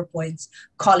my PowerPoints,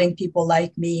 calling people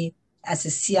like me as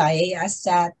a CIA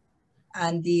asset,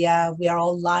 and we are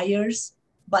all liars.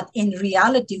 But in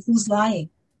reality, who's lying?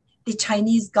 The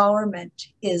Chinese government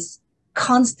is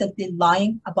constantly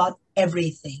lying about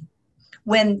everything.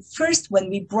 When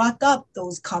we brought up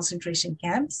those concentration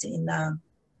camps in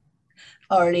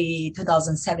early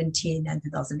 2017 and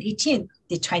 2018,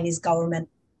 the Chinese government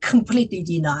completely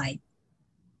denied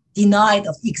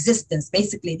of existence.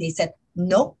 Basically, they said,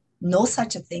 no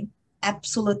such a thing,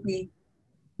 absolutely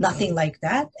nothing like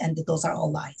that, and those are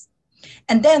all lies.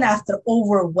 And then after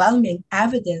overwhelming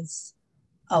evidence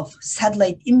of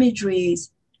satellite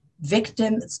imageries,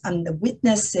 victims and the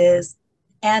witnesses,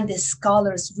 and the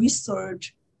scholars'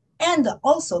 research, and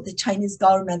also the Chinese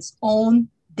government's own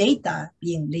data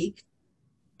being leaked,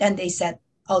 then they said,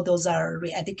 oh, those are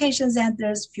re-education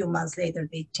centers. A few months later,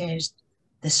 they changed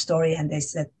the story and they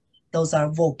said, those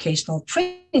are vocational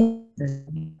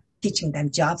training, teaching them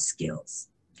job skills.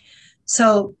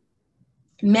 So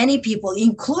many people,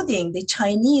 including the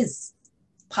Chinese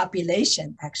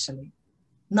population, actually,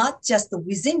 not just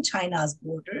within China's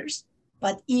borders,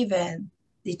 but even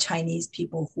the Chinese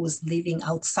people who's living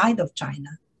outside of China,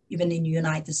 even in the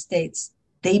United States,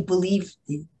 they believe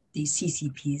the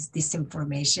CCP's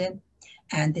disinformation,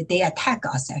 and they attack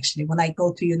us, actually. When I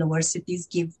go to universities,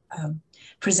 give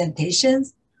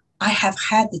presentations, I have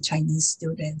had the Chinese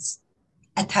students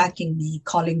attacking me,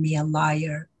 calling me a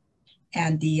liar.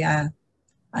 And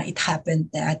it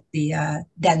happened at the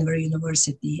Denver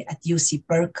University, at UC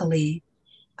Berkeley,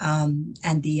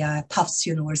 and the Tufts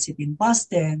University in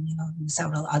Boston, and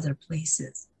several other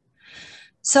places.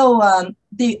 So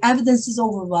the evidence is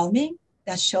overwhelming.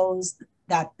 that shows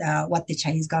that what the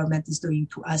Chinese government is doing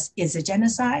to us is a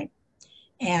genocide.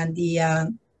 And the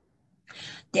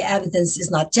evidence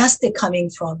is not just coming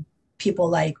from people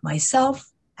like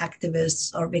myself,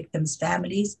 activists or victims'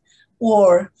 families,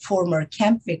 or former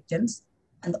camp victims.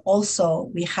 And also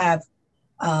we have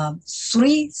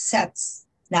 3 sets,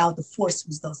 now the fourth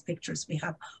with those pictures, we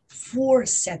have 4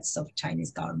 sets of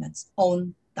Chinese government's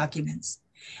own documents.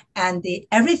 And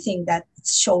everything that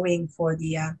it's showing for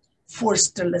the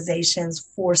forced sterilizations,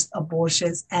 forced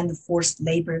abortions, and forced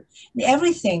labor, and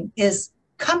everything is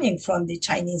coming from the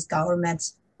Chinese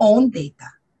government's own data.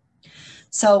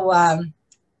 So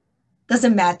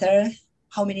doesn't matter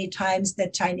how many times the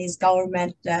Chinese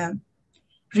government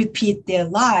repeat their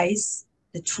lies,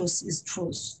 the truth is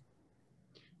truth.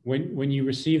 When you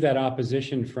receive that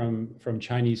opposition from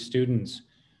Chinese students,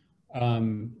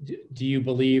 do you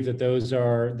believe that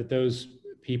those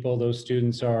people, those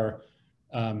students are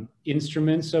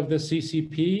instruments of the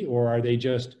CCP, or are they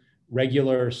just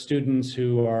regular students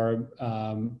who are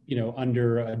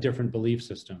under a different belief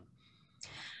system?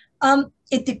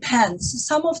 It depends.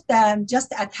 Some of them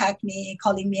just attack me,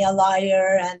 calling me a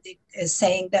liar, and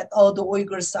saying that, oh, the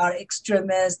Uyghurs are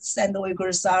extremists and the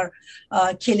Uyghurs are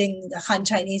killing the Han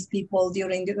Chinese people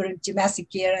during the Urumchi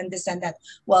massacre and this and that.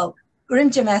 Well,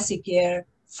 Urumchi massacre,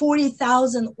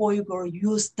 40,000 Uyghur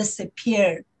youths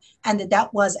disappeared, and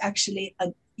that was actually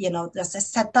just a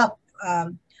setup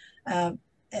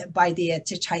by the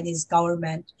Chinese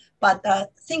government. But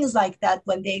things like that,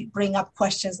 when they bring up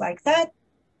questions like that,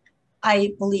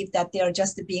 I believe that they are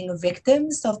just being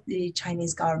victims of the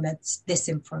Chinese government's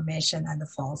disinformation and the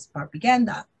false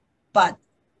propaganda. But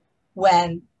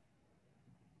when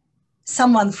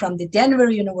someone from the Denver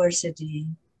University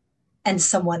and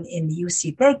someone in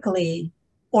UC Berkeley,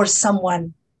 or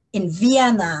someone in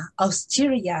Vienna,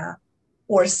 Austria,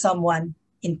 or someone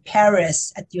in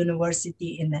Paris at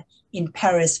university in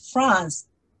Paris, France,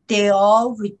 they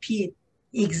all repeat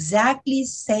exactly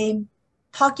same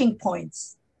talking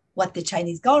points, what the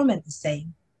Chinese government is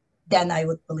saying, then I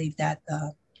would believe that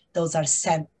those are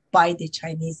sent by the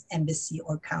Chinese embassy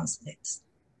or consulates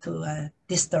to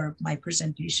disturb my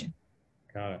presentation.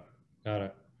 Got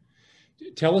it.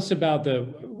 Tell us about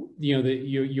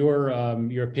your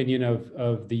opinion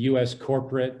of the U.S.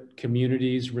 corporate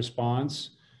community's response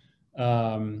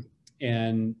and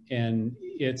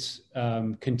its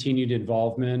continued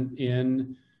involvement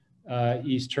in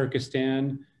East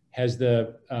Turkestan. Has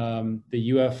the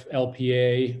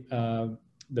UFLPA,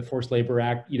 the Forced Labor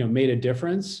Act, made a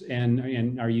difference?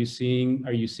 And are you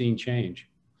seeing change?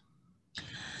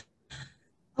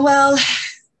 Well,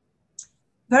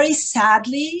 very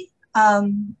sadly,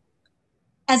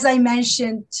 as I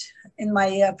mentioned in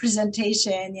my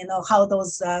presentation, how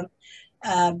those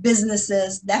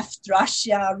businesses left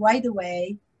Russia right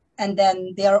away, and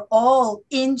then they're all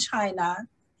in China,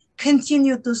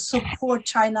 continue to support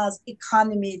China's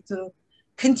economy to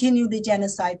continue the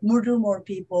genocide, murder more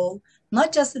people.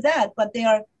 Not just that, but they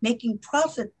are making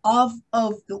profit of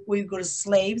the Uyghur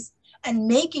slaves and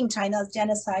making China's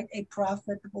genocide a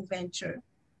profitable venture.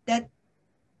 That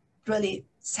really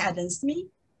saddens me.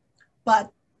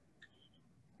 But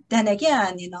then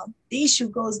again, the issue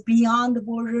goes beyond the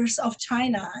borders of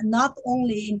China, not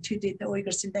only into the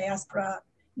Uyghurs in diaspora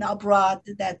abroad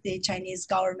that the Chinese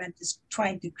government is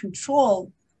trying to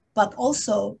control, but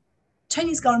also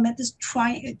Chinese government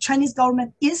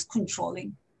is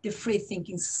controlling the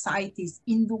free-thinking societies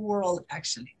in the world,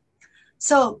 actually.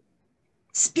 So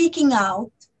speaking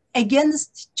out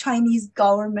against Chinese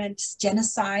government's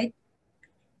genocide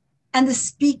and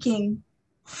speaking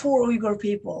for Uyghur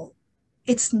people,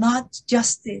 it's not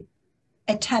just the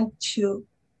attempt to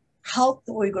help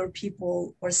the Uyghur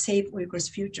people or save Uyghurs'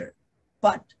 future,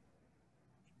 but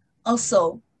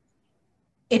also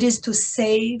it is to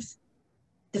save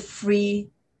the free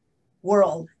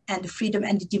world and the freedom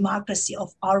and the democracy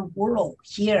of our world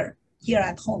here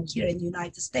at home, here in the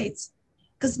United States.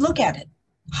 Because look at it,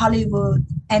 Hollywood,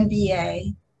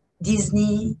 NBA,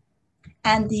 Disney,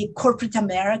 and the corporate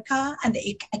America and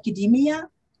the academia,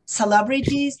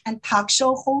 celebrities and talk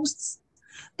show hosts,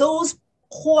 those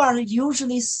who are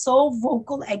usually so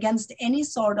vocal against any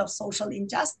sort of social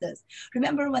injustice.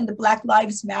 Remember when the Black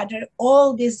Lives Matter,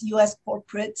 all these US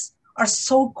corporates are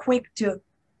so quick to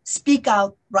speak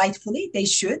out rightfully, they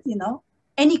should,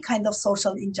 any kind of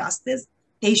social injustice,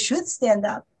 they should stand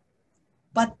up.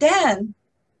 But then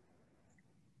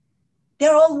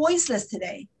they're all voiceless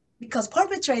today because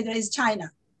perpetrator is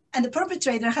China and the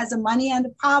perpetrator has the money and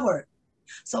the power.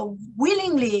 So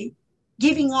willingly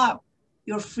giving up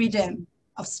your freedom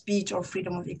of speech or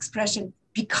freedom of expression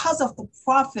because of the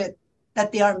profit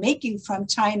that they are making from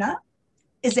China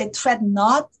is a threat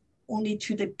not only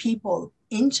to the people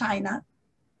in China,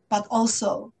 but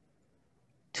also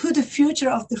to the future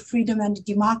of the freedom and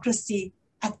democracy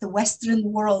at the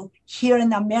Western world here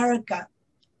in America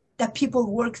that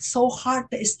people worked so hard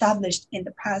to establish in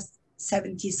the past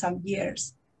 70 some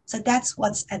years. So that's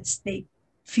what's at stake,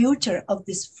 future of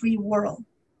this free world.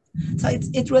 So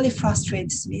it really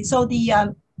frustrates me. So the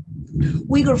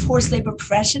Uyghur Forced Labor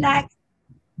Prevention Act,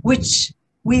 which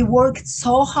we worked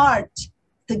so hard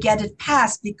to get it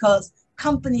passed because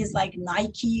companies like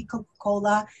Nike,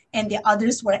 Coca-Cola, and the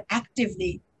others were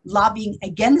actively lobbying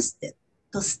against it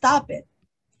to stop it.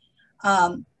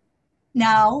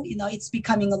 Now, it's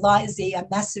becoming a law, is a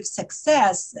massive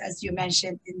success, as you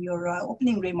mentioned in your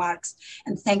opening remarks,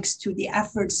 and thanks to the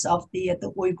efforts of the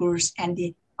Uyghurs and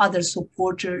the other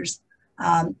supporters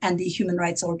and the human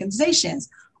rights organizations.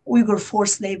 Uyghur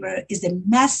forced labor is a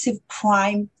massive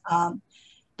crime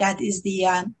that is the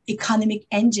economic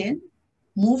engine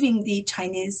moving the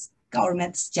Chinese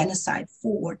government's genocide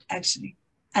forward, actually.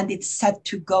 And it's set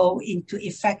to go into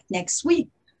effect next week.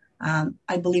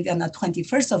 I believe on the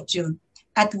 21st of June,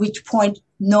 at which point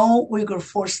no Uyghur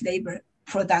forced labor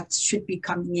products should be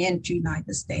coming into the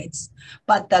United States.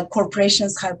 But the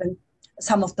corporations have been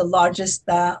some of the largest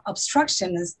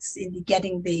obstructionists in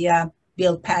getting the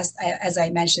bill passed, as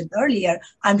I mentioned earlier.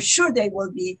 I'm sure they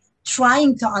will be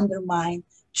trying to undermine,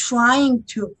 trying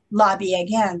to lobby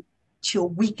again to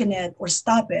weaken it or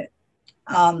stop it.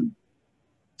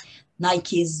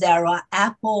 Nike, Zara,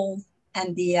 Apple,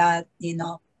 and the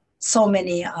so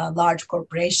many large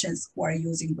corporations who are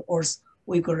using the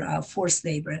Uyghur forced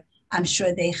labor. I'm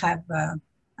sure they have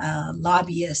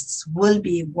lobbyists will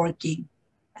be working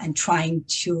and trying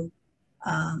to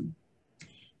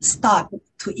stop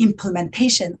to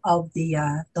implementation of the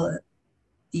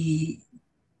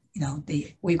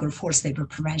Uyghur Forced Labor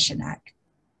Prevention Act.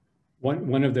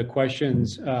 One of the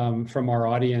questions from our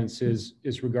audience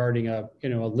is regarding a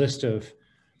list of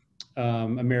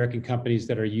American companies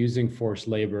that are using forced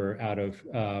labor out of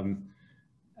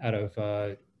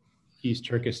East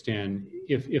Turkistan.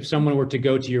 If someone were to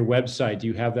go to your website, do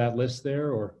you have that list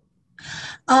there, or?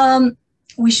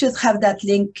 We should have that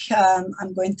link.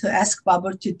 I'm going to ask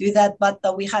Babur to do that, but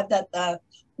we have that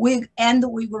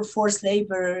Uyghur forced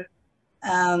labor.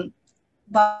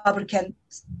 Babur can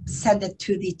send it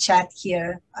to the chat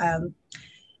here.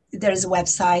 There's a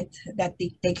website that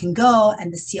they can go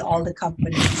and see all the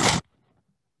companies.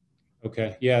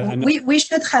 Okay, yeah. We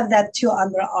should have that too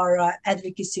under our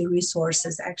advocacy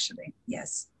resources, actually,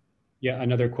 yes. Yeah,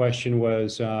 another question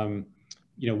was,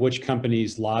 which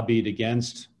companies lobbied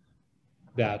against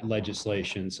that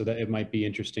legislation, so that it might be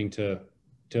interesting to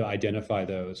identify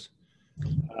those.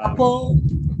 Apple,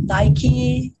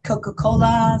 Nike,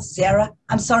 Coca-Cola, Zara.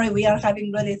 I'm sorry, we are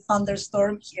having really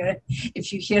thunderstorm here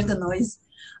if you hear the noise.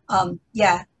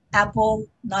 Yeah, Apple,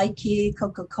 Nike,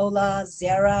 Coca-Cola,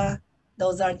 Zara,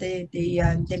 those are the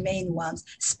main ones,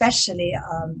 especially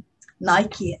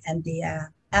Nike and the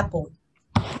Apple.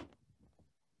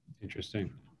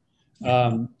 Interesting.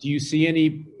 Do you see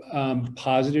any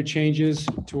positive changes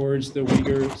towards the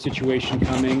Uyghur situation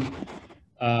coming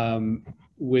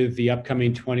with the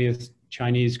upcoming 20th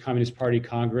Chinese Communist Party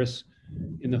Congress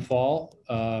in the fall?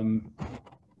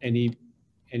 Any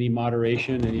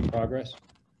moderation, any progress?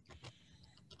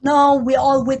 No, we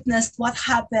all witnessed what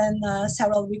happened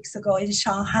several weeks ago in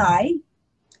Shanghai.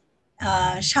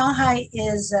 Shanghai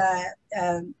is,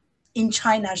 in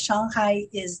China, Shanghai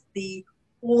is the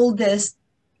oldest,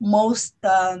 most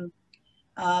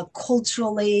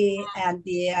culturally and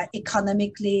the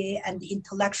economically and the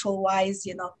intellectual wise,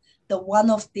 the one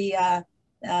of the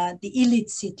elite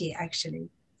city, actually.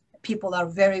 People are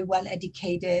very well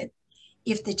educated.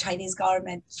 If the Chinese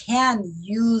government can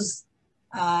use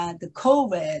the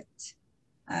COVID,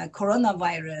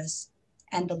 coronavirus,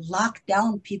 and the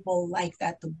lockdown people like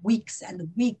that, the weeks and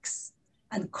weeks,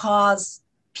 and cause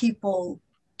people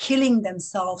killing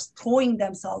themselves, throwing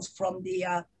themselves from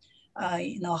the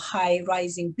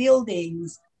high-rising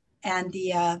buildings, and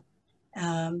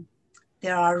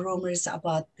there are rumors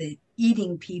about the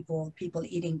eating people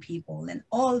eating people, and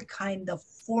all kind of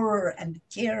horror and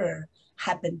terror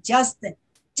happened just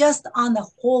on the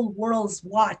whole world's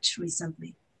watch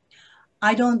recently.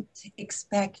 I don't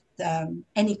expect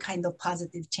any kind of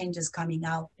positive changes coming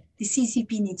out. The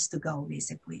CCP needs to go,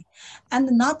 basically. And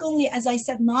not only, as I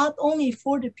said, not only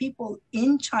for the people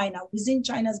in China, within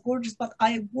China's borders, but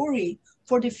I worry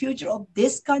for the future of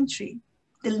this country,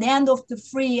 the land of the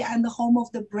free and the home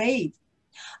of the brave.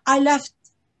 I left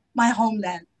my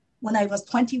homeland when I was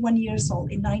 21 years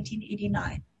old in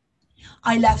 1989.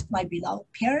 I left my beloved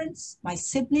parents, my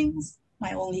siblings,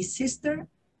 my only sister,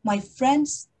 my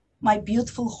friends, my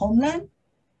beautiful homeland.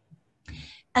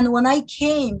 And when I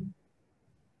came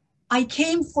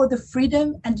for the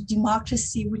freedom and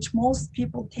democracy, which most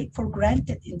people take for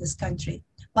granted in this country.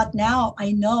 But now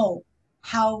I know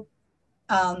how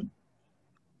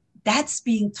that's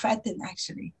being threatened,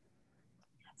 actually.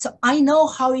 So I know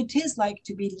how it is like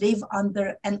to live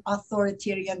under an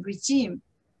authoritarian regime.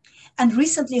 And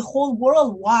recently, whole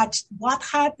world watched what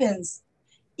happens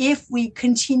if we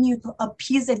continue to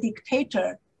appease a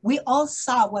dictator. We all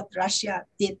saw what Russia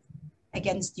did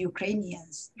against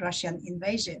Ukrainians, Russian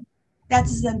invasion. That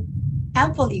is an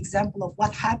ample example of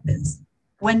what happens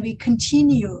when we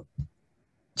continue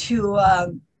to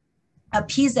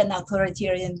appease an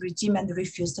authoritarian regime and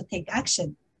refuse to take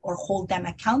action or hold them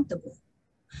accountable.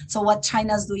 So what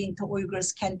China's doing to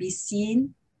Uyghurs can be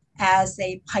seen as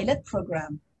a pilot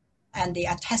program and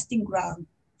a testing ground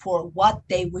for what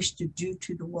they wish to do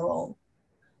to the world.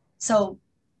 So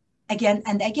again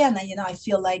and again, I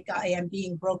feel like I am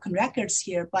being broken records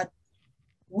here, but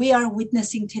we are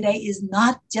witnessing today is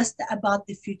not just about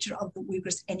the future of the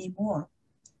Uyghurs anymore.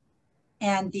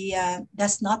 And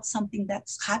that's not something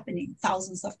that's happening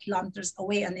thousands of kilometers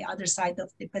away on the other side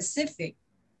of the Pacific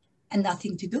and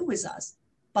nothing to do with us.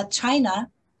 But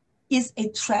China is a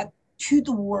threat to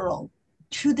the world,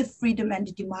 to the freedom and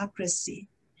the democracy.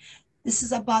 This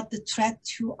is about the threat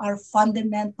to our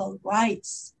fundamental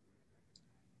rights.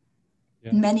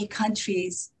 Yeah. Many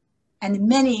countries and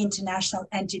many international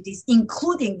entities,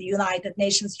 including the United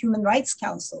Nations Human Rights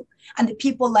Council, and the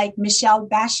people like Michelle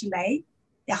Bachelet,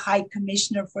 the High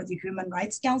Commissioner for the Human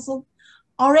Rights Council,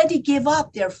 already gave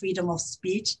up their freedom of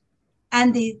speech,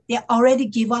 and they already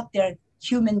give up their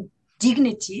human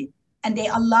dignity, and they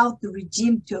allowed the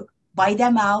regime to buy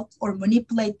them out or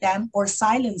manipulate them or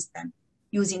silence them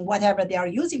using whatever they are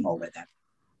using over them.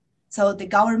 So the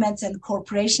governments and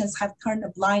corporations have turned a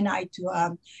blind eye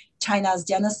to China's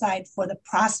genocide for the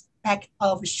prospect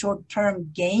of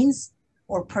short-term gains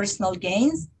or personal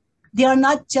gains. They are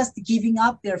not just giving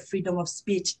up their freedom of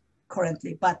speech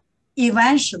currently, but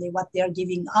eventually what they're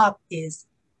giving up is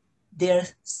their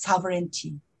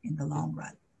sovereignty in the long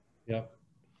run. Yep.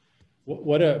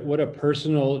 What a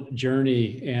personal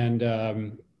journey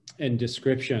and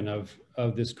description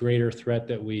of this greater threat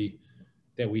that we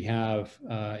have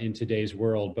in today's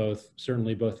world,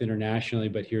 certainly both internationally,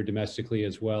 but here domestically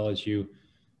as well, as you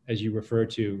refer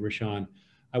to, Rushan.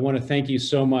 I want to thank you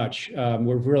so much.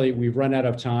 We've run out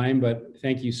of time, but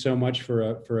thank you so much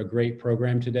for a great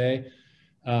program today.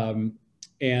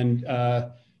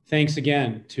 Thanks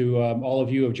again to all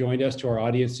of you who have joined us, to our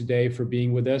audience today, for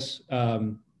being with us.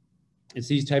 It's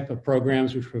these type of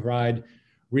programs which provide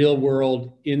real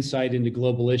world insight into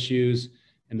global issues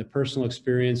and the personal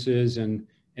experiences and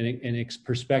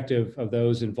perspective of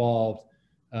those involved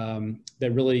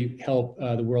that really help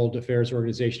the World Affairs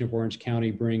Organization of Orange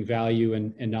County bring value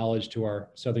and knowledge to our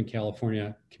Southern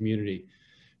California community.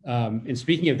 And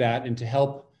speaking of that, and to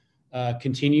help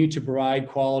continue to provide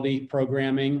quality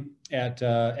programming at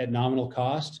nominal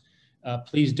cost,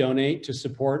 please donate to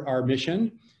support our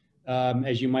mission.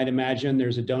 As you might imagine,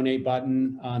 there's a donate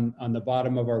button on the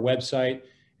bottom of our website,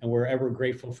 and we're ever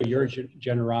grateful for your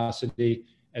generosity,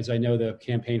 as I know the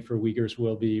Campaign for Uyghurs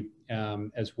will be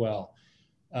as well.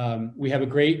 We have a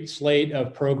great slate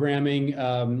of programming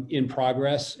in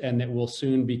progress and that will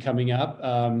soon be coming up,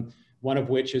 one of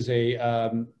which is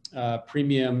a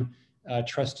premium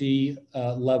trustee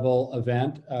level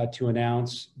event to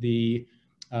announce the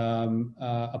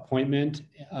appointment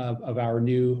of our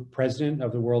new president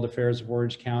of the World Affairs of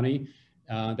Orange County.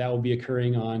 That will be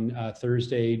occurring on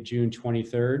Thursday, June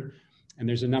 23rd. And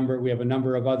we have a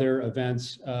number of other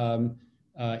events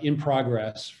in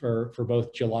progress for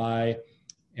both July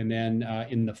and then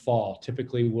in the fall.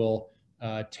 Typically we'll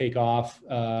take off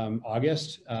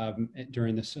August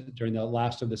during the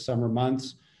last of the summer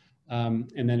months.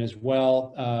 And then as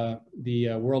well,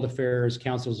 the World Affairs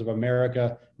Councils of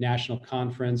America National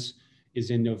Conference is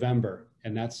in November.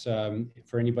 And that's,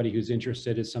 for anybody who's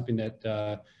interested, is something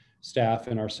that staff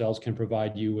and ourselves can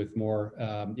provide you with more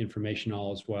information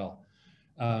on as well.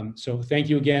 So thank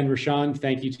you again, Rushan.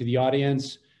 Thank you to the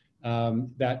audience.